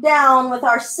lay down with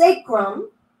our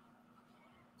sacrum.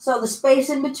 So the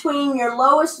space in between your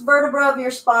lowest vertebra of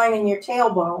your spine and your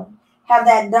tailbone. Have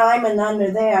that diamond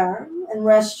under there and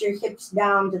rest your hips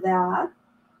down to that.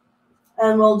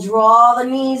 And we'll draw the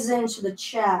knees into the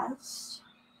chest.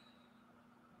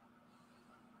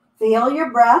 Feel your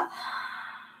breath.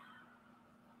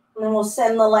 And then we'll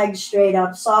send the legs straight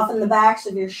up. Soften the backs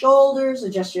of your shoulders.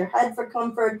 Adjust your head for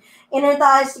comfort. Inner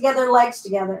thighs together, legs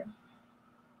together.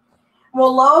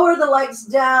 We'll lower the legs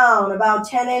down about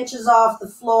 10 inches off the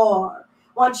floor.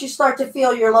 Once you start to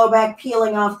feel your low back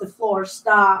peeling off the floor,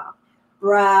 stop.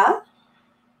 Breath.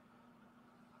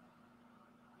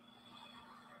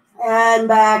 And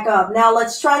back up. Now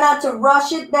let's try not to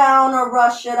rush it down or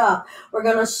rush it up. We're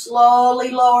going to slowly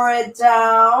lower it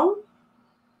down.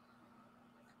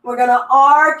 We're going to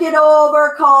arc it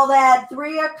over, call that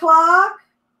 3 o'clock.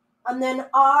 And then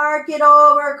arc it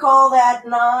over, call that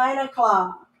 9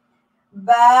 o'clock.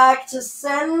 Back to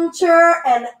center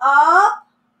and up.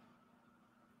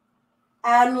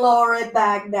 And lower it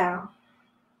back down.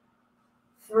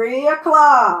 3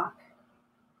 o'clock.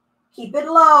 Keep it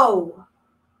low.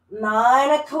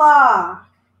 9 o'clock.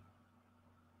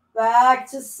 Back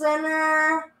to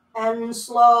center and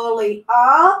slowly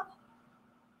up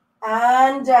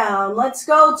and down. Let's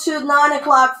go to 9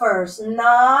 o'clock first.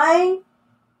 9,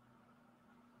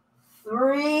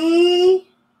 3,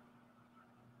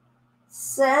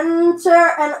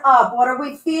 center and up. What are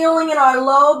we feeling in our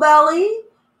low belly?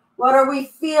 What are we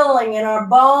feeling in our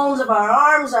bones of our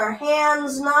arms, our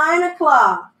hands? 9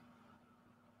 o'clock.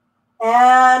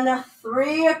 And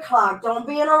 3 o'clock. Don't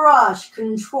be in a rush.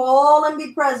 Control and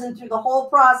be present through the whole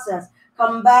process.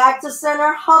 Come back to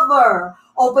center. Hover.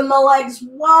 Open the legs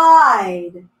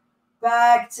wide.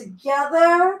 Back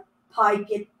together.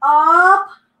 Pike it up.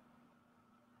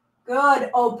 Good.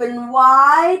 Open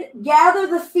wide. Gather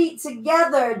the feet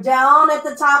together. Down at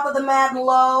the top of the mat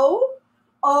low.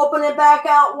 Open it back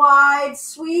out wide,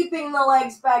 sweeping the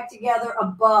legs back together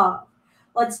above.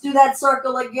 Let's do that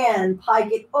circle again.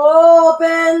 Pike it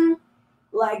open,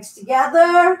 legs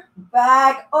together,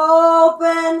 back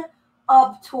open,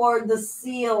 up toward the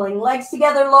ceiling. Legs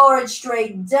together, lower it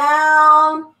straight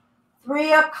down.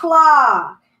 3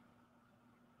 o'clock,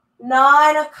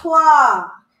 9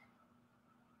 o'clock,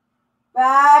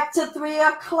 back to 3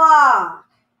 o'clock.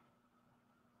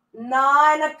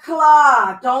 9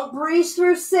 o'clock. Don't breeze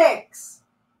through 6.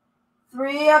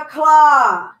 3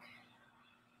 o'clock.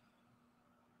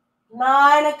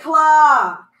 9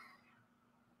 o'clock.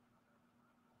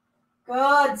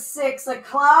 Good. 6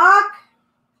 o'clock.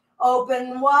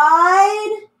 Open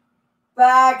wide.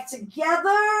 Back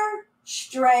together.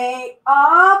 Straight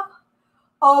up.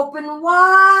 Open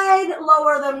wide.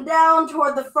 Lower them down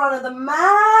toward the front of the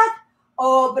mat.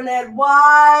 Open it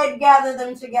wide. Gather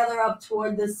them together up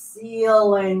toward the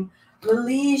ceiling.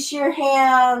 Release your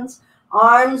hands.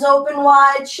 Arms open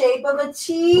wide. Shape of a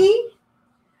T.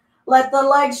 Let the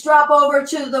legs drop over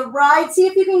to the right. See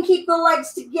if you can keep the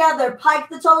legs together. Pike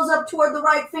the toes up toward the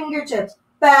right fingertips.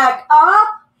 Back up.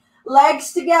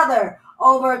 Legs together.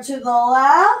 Over to the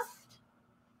left.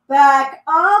 Back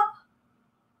up.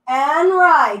 And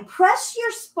right. Press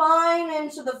your spine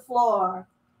into the floor.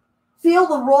 Feel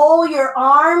the role your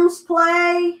arms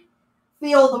play.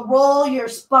 Feel the role your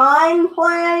spine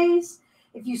plays.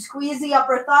 If you squeeze the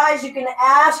upper thighs, you can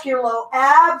ask your low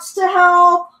abs to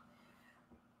help.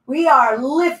 We are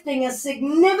lifting a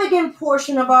significant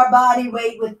portion of our body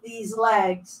weight with these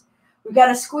legs. We've got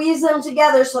to squeeze them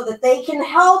together so that they can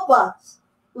help us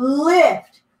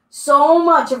lift so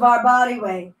much of our body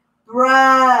weight.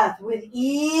 Breath with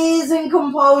ease and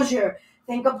composure.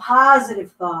 Think a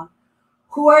positive thought.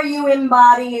 Who are you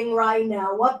embodying right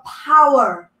now? What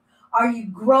power are you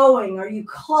growing? Are you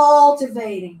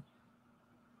cultivating?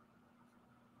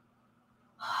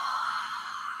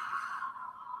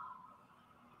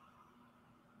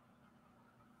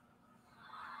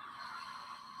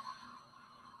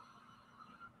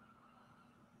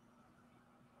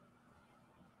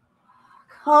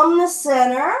 Come to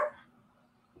center.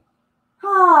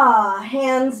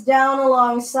 Hands down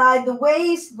alongside the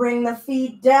waist. Bring the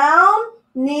feet down.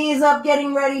 Knees up,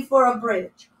 getting ready for a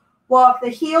bridge. Walk the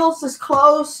heels as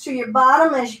close to your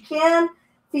bottom as you can.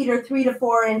 Feet are 3 to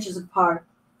 4 inches apart.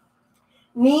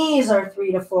 Knees are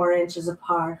 3 to 4 inches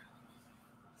apart.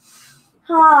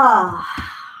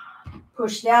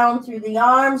 Push down through the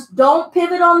arms. Don't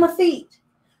pivot on the feet.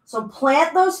 So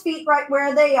plant those feet right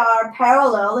where they are,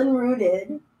 parallel and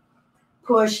rooted.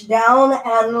 Push down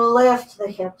and lift the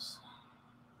hips.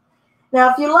 Now,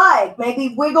 if you like,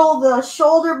 maybe wiggle the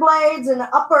shoulder blades and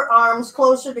upper arms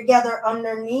closer together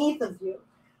underneath of you.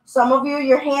 Some of you,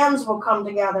 your hands will come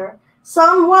together.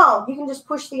 Some won't. You can just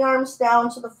push the arms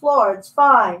down to the floor. It's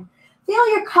fine. Feel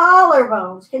your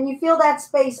collarbones. Can you feel that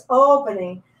space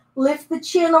opening? Lift the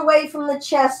chin away from the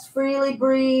chest. Freely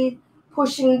breathe,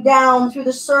 pushing down through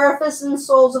the surface and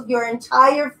soles of your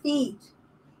entire feet.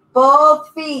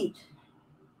 Both feet.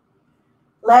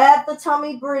 Let the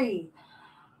tummy breathe.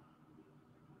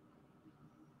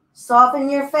 Soften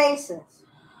your faces.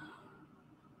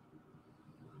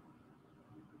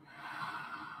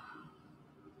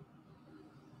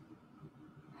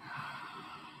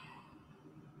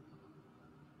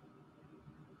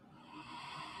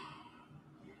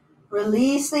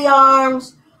 Release the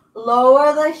arms.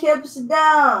 Lower the hips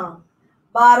down.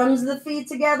 Bottoms of the feet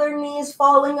together, knees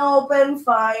falling open.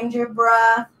 Find your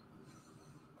breath.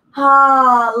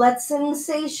 Let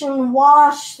sensation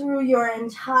wash through your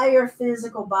entire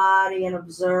physical body and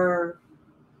observe.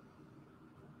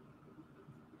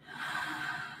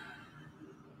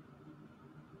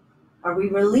 Are we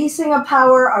releasing a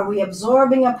power? Are we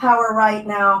absorbing a power right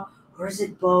now? Or is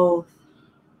it both?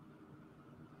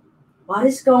 What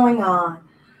is going on?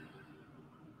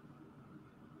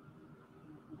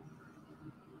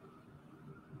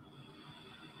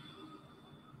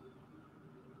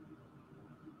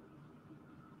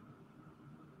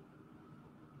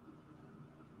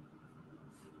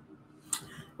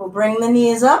 We'll bring the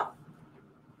knees up.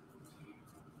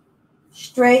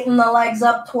 Straighten the legs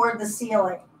up toward the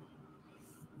ceiling.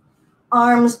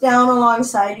 Arms down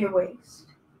alongside your waist.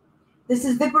 This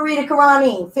is Viparita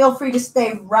Karani. Feel free to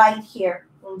stay right here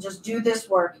and just do this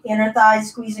work. Inner thighs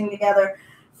squeezing together,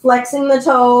 flexing the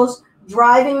toes,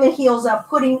 driving the heels up,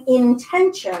 putting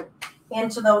intention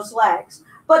into those legs,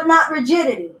 but not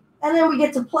rigidity. And then we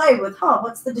get to play with,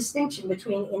 what's the distinction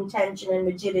between intention and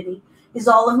rigidity? Is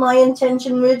all of my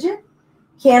intention rigid?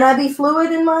 Can I be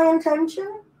fluid in my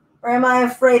intention? Or am I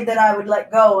afraid that I would let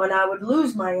go and I would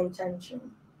lose my intention?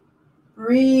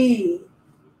 Breathe.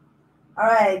 All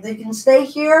right, you can stay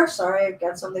here. Sorry, I've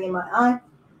got something in my eye.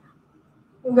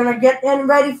 I'm going to get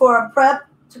ready for a prep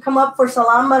to come up for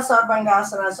Salamba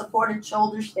Sarvangasana, supported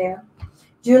shoulder stand.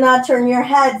 Do not turn your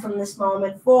head from this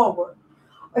moment forward.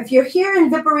 If you're here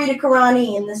in Viparita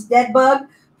Karani, in this dead bug,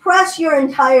 press your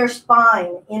entire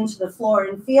spine into the floor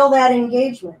and feel that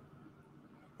engagement.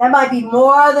 That might be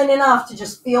more than enough to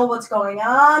just feel what's going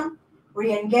on,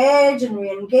 re-engage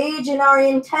in our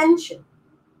intention.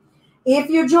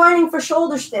 If you're joining for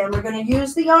shoulder stand, we're going to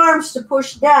use the arms to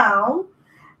push down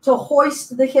to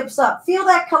hoist the hips up. Feel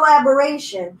that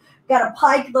collaboration. Got to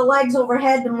pike the legs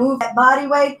overhead to move that body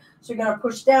weight. So you're going to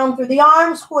push down through the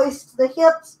arms, hoist the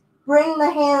hips, bring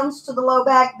the hands to the low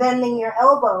back, bending your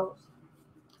elbows.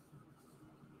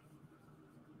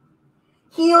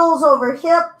 Heels over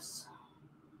hips.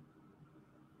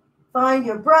 Find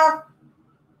your breath.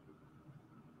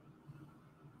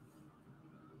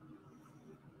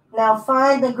 Now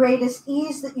find the greatest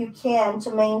ease that you can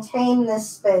to maintain this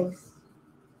space.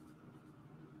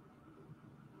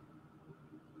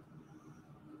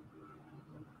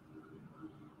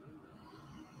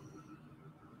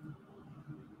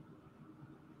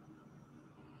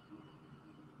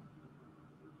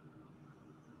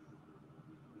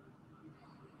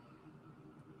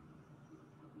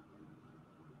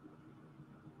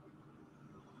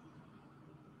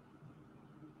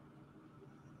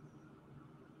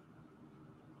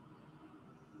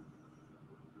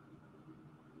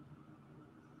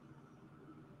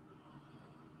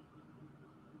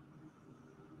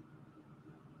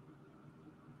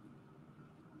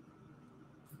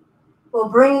 We'll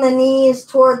bring the knees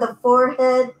toward the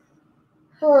forehead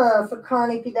for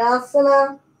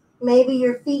Karnipidasana. Maybe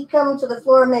your feet come to the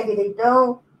floor, maybe they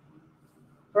don't.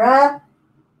 Breath.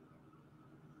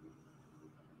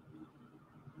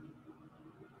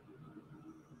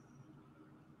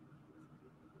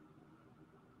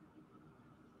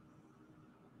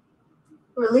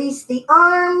 Release the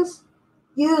arms.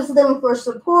 Use them for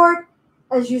support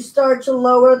as you start to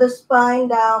lower the spine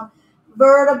down,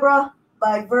 vertebra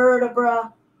by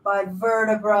vertebra by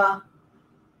vertebra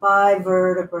by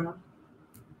vertebra.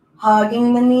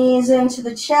 Hugging the knees into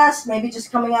the chest, maybe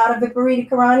just coming out of Viparita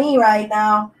Karani right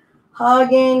now.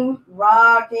 Hugging,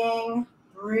 rocking,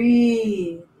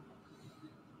 breathe.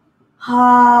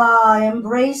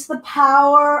 Embrace the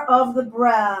power of the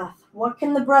breath. What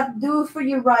can the breath do for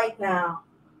you right now?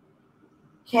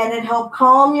 Can it help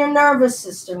calm your nervous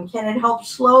system? Can it help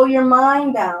slow your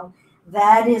mind down?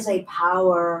 That is a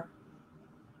power.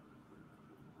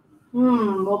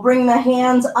 We'll bring the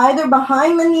hands either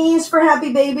behind the knees for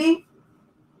happy baby,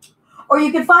 or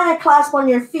you can find a clasp on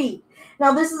your feet.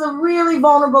 Now, this is a really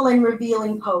vulnerable and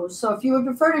revealing pose. So if you would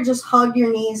prefer to just hug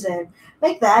your knees in,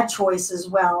 make that choice as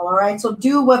well, all right? So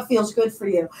do what feels good for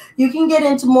you. You can get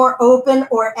into more open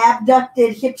or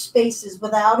abducted hip spaces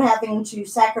without having to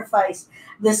sacrifice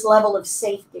this level of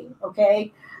safety,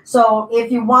 okay? So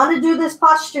if you want to do this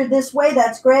posture this way,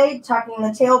 that's great. Tucking the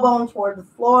tailbone toward the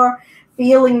floor,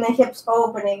 feeling the hips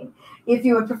opening. If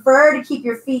you would prefer to keep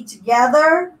your feet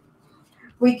together,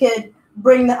 we could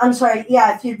bring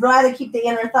if you'd rather keep the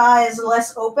inner thighs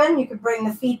less open, you could bring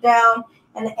the feet down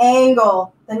and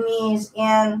angle the knees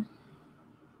in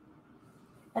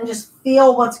and just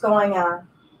feel what's going on.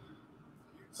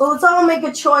 So let's all make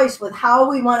a choice with how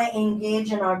we want to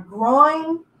engage in our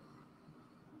groin,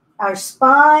 our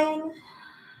spine.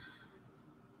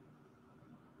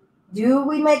 Do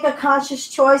we make a conscious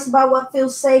choice about what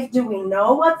feels safe? Do we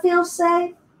know what feels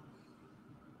safe?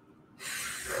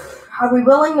 Are we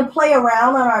willing to play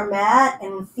around on our mat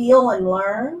and feel and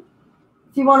learn?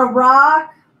 If you want to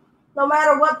rock, no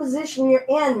matter what position you're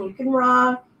in, you can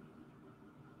rock.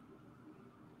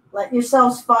 Let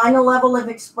yourselves find a level of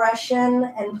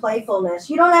expression and playfulness.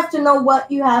 You don't have to know what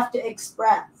you have to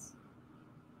express.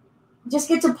 You just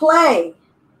get to play.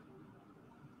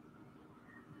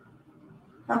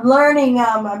 I'm learning,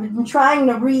 I've been trying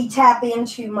to re-tap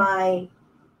into my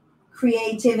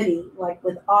creativity, like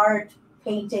with art,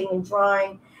 painting, and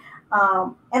drawing.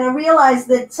 And I realized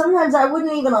that sometimes I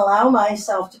wouldn't even allow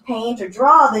myself to paint or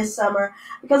draw this summer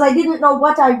because I didn't know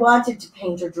what I wanted to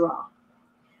paint or draw.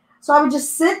 So I would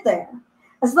just sit there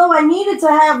as though I needed to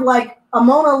have like a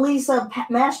Mona Lisa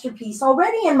masterpiece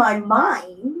already in my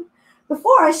mind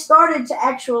before I started to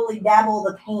actually dabble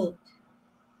the paint.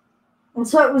 And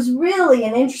so it was really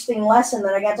an interesting lesson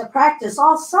that I got to practice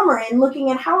all summer in looking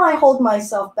at how I hold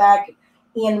myself back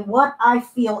in what I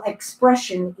feel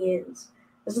expression is,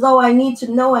 as though I need to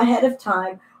know ahead of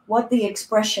time what the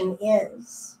expression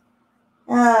is.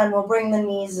 And we'll bring the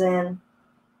knees in.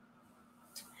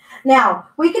 Now,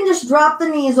 we can just drop the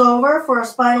knees over for a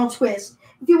spinal twist.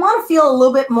 If you want to feel a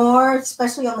little bit more,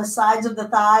 especially on the sides of the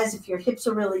thighs, if your hips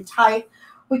are really tight,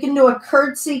 we can do a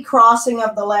curtsy crossing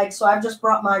of the legs. So I've just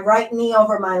brought my right knee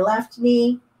over my left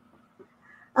knee.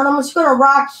 And I'm just going to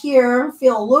rock here,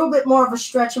 feel a little bit more of a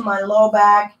stretch in my low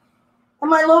back.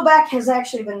 And my low back has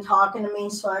actually been talking to me,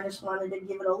 so I just wanted to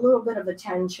give it a little bit of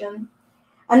attention.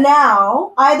 And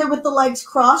now, either with the legs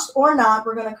crossed or not,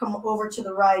 we're going to come over to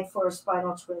the right for a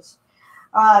spinal twist.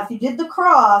 If you did the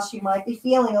cross, you might be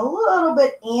feeling a little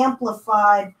bit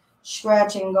amplified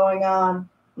stretching going on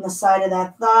on the side of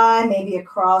that thigh, maybe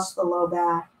across the low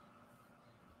back.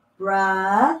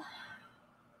 Breath.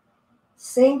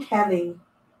 Sink heavy.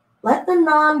 Let the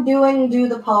non-doing do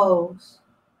the pose.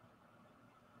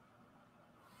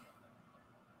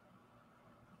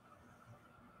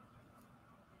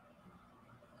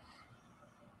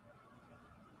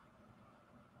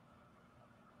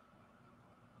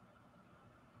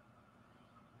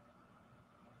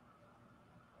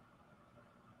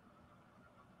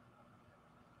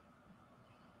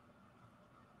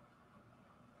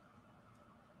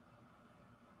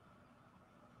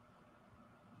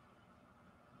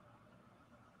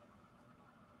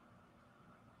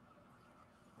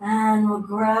 And we'll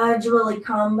gradually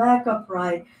come back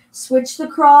upright. Switch the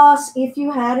cross if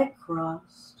you had it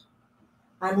crossed.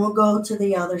 And we'll go to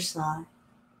the other side.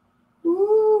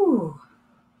 Ooh.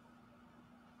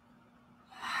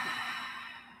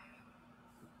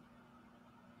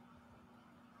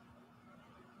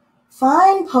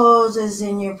 Find poses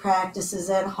in your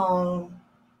practices at home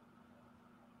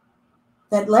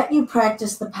that let you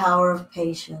practice the power of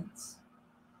patience.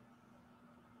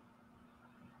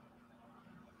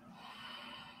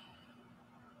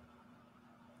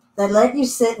 That let you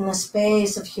sit in a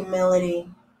space of humility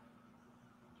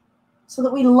so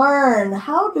that we learn,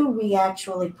 how do we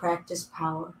actually practice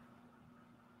power?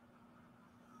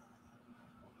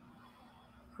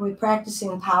 Are we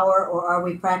practicing power or are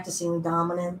we practicing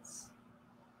dominance?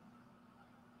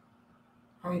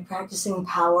 Are we practicing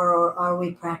power or are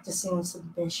we practicing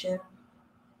submission?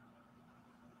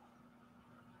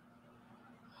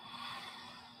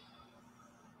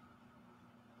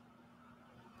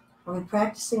 Are we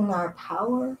practicing our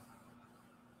power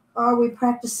or are we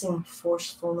practicing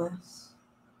forcefulness?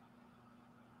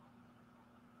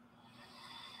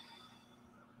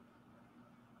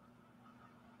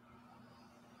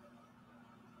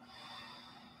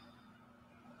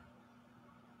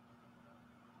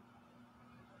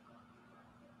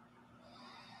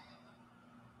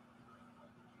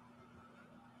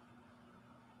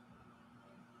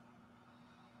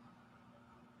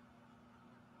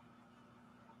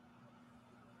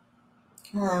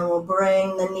 And we'll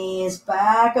bring the knees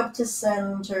back up to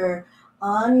center,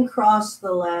 uncross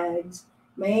the legs,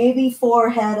 maybe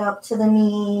forehead up to the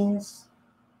knees.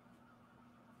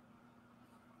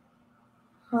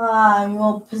 And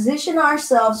we'll position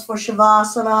ourselves for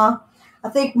Shavasana. I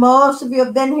think most of you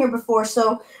have been here before,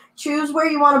 so choose where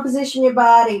you want to position your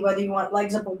body, whether you want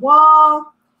legs up a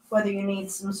wall, whether you need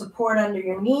some support under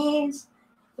your knees.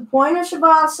 The point of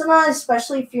Shavasana,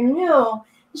 especially if you're new,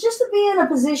 is just to be in a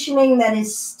positioning that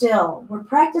is still. We're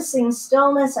practicing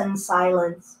stillness and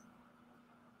silence.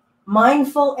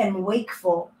 Mindful and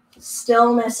wakeful.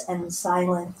 Stillness and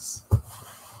silence.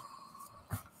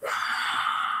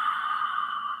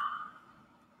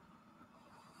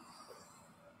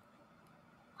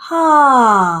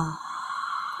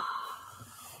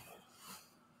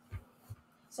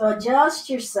 So adjust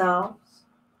yourselves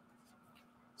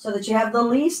so that you have the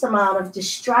least amount of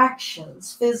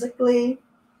distractions, physically,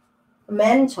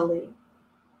 mentally.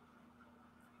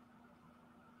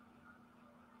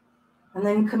 And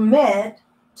then commit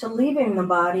to leaving the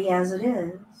body as it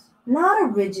is. Not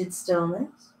a rigid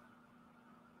stillness.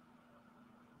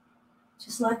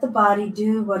 Just let the body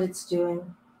do what it's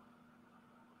doing.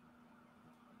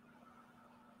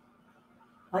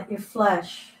 Let your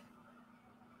flesh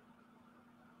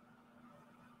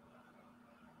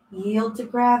yield to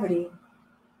gravity.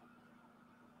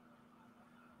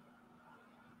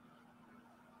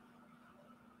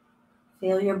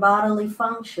 Feel your bodily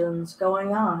functions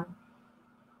going on.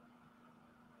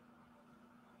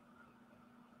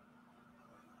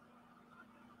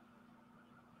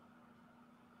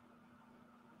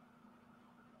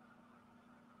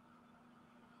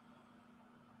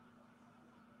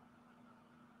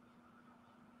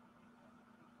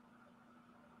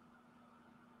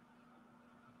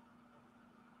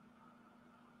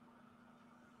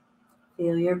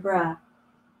 Feel your breath.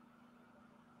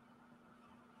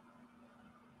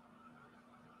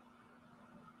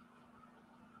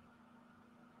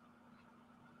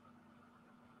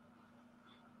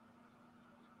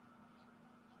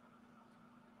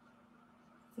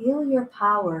 Feel your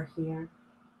power here.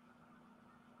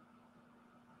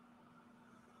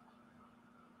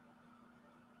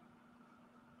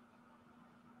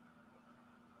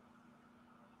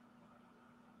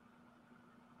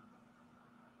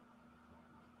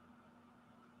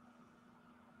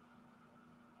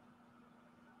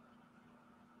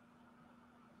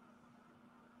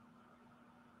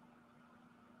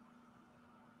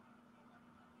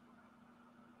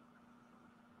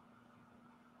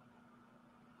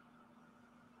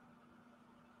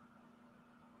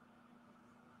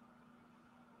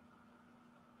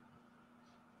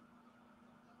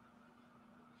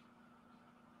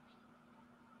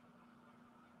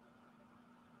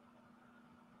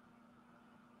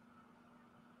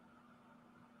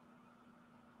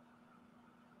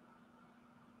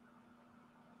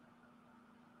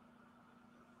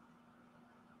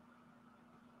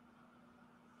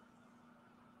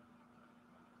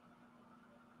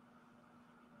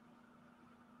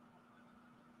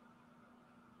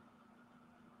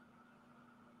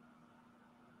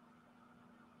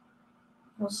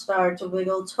 We'll start to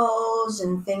wiggle toes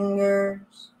and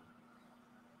fingers.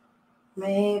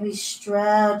 Maybe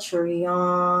stretch or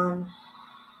yawn.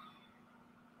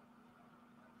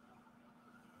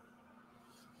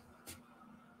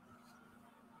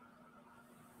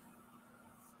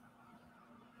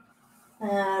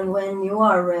 And when you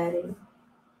are ready,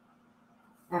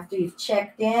 after you've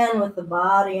checked in with the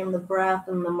body and the breath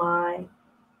and the mind,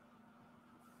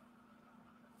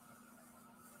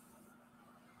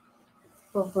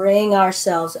 we'll bring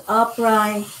ourselves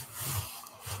upright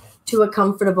to a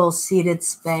comfortable seated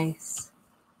space.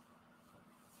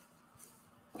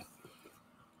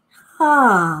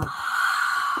 I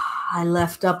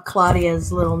left up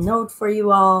Claudia's little note for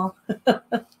you all.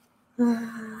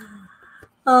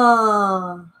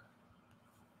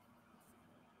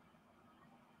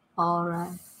 All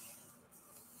right.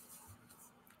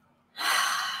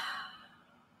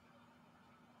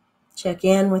 Check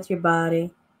in with your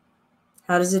body.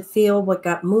 How does it feel? What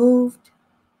got moved?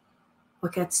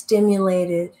 What got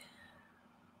stimulated?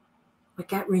 What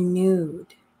got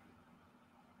renewed?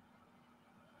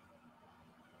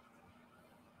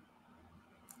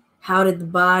 How did the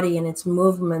body and its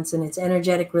movements and its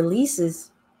energetic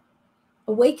releases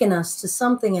awaken us to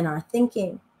something in our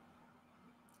thinking?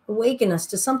 Awaken us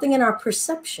to something in our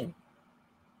perception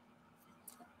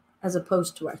as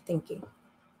opposed to our thinking?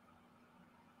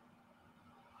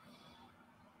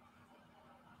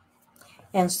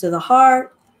 Hands to the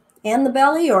heart and the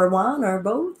belly, or one or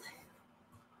both.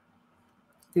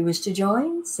 If you wish to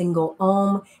join, single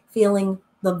Om, feeling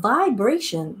the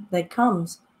vibration that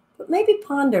comes, but maybe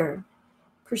ponder,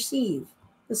 perceive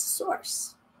the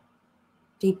source.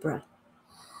 Deep breath.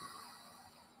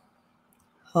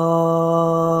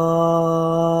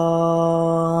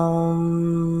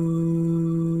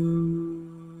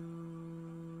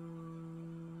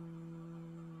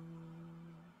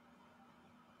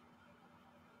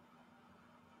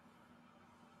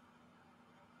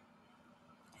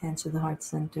 Hands to the heart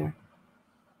center.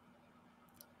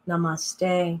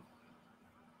 Namaste.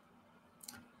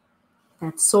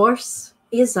 That source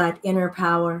is that inner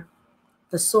power,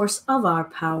 the source of our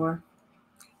power.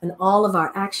 And all of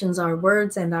our actions, our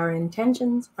words, and our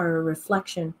intentions are a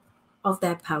reflection of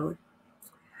that power.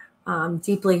 I'm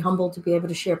deeply humbled to be able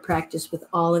to share practice with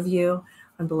all of you.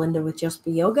 I'm Belinda with Just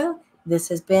Be Yoga. This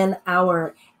has been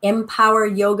our Empower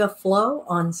Yoga Flow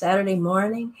on Saturday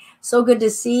morning. So good to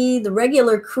see the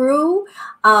regular crew.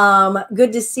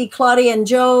 Good to see Claudia and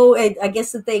Joe. I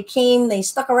guess that they came, they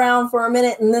stuck around for a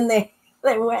minute, and then they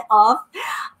went off.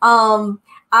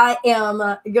 I am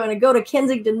going to go to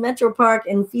Kensington Metro Park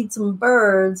and feed some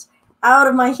birds out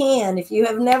of my hand. If you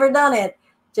have never done it,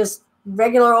 just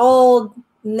regular old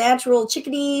natural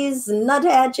chickadees and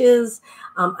nuthatches.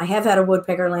 I have had a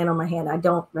woodpecker land on my hand. I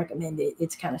don't recommend it.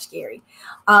 It's kind of scary.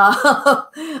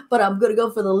 But I'm going to go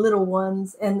for the little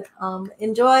ones and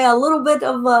enjoy a little bit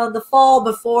of the fall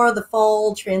before the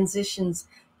fall transitions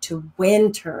to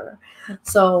winter.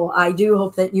 So I do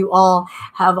hope that you all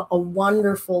have a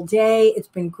wonderful day. It's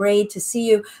been great to see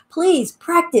you. Please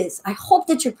practice. I hope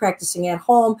that you're practicing at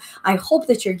home. I hope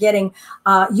that you're getting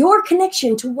your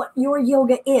connection to what your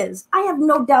yoga is. I have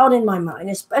no doubt in my mind,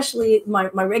 especially my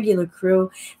regular crew,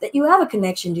 that you have a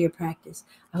connection to your practice.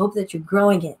 I hope that you're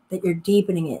growing it, that you're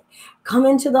deepening it. Come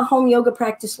into the home yoga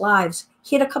practice lives.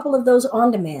 Hit a couple of those on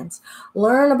demands.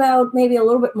 Learn about maybe a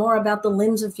little bit more about the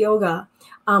limbs of yoga.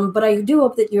 But I do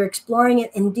hope that you're exploring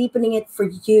it and deepening it for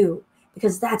you,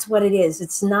 because that's what it is.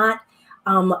 It's not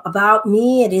about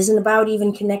me. It isn't about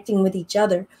even connecting with each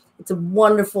other. It's a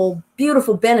wonderful,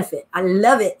 beautiful benefit. I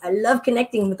love it. I love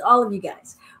connecting with all of you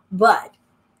guys. But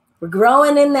we're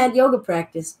growing in that yoga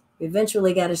practice. We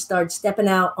eventually got to start stepping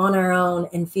out on our own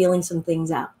and feeling some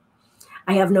things out.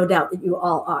 I have no doubt that you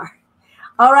all are.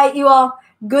 All right, you all.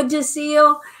 Good to see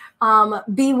you.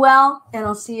 Be well, and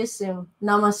I'll see you soon.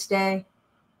 Namaste.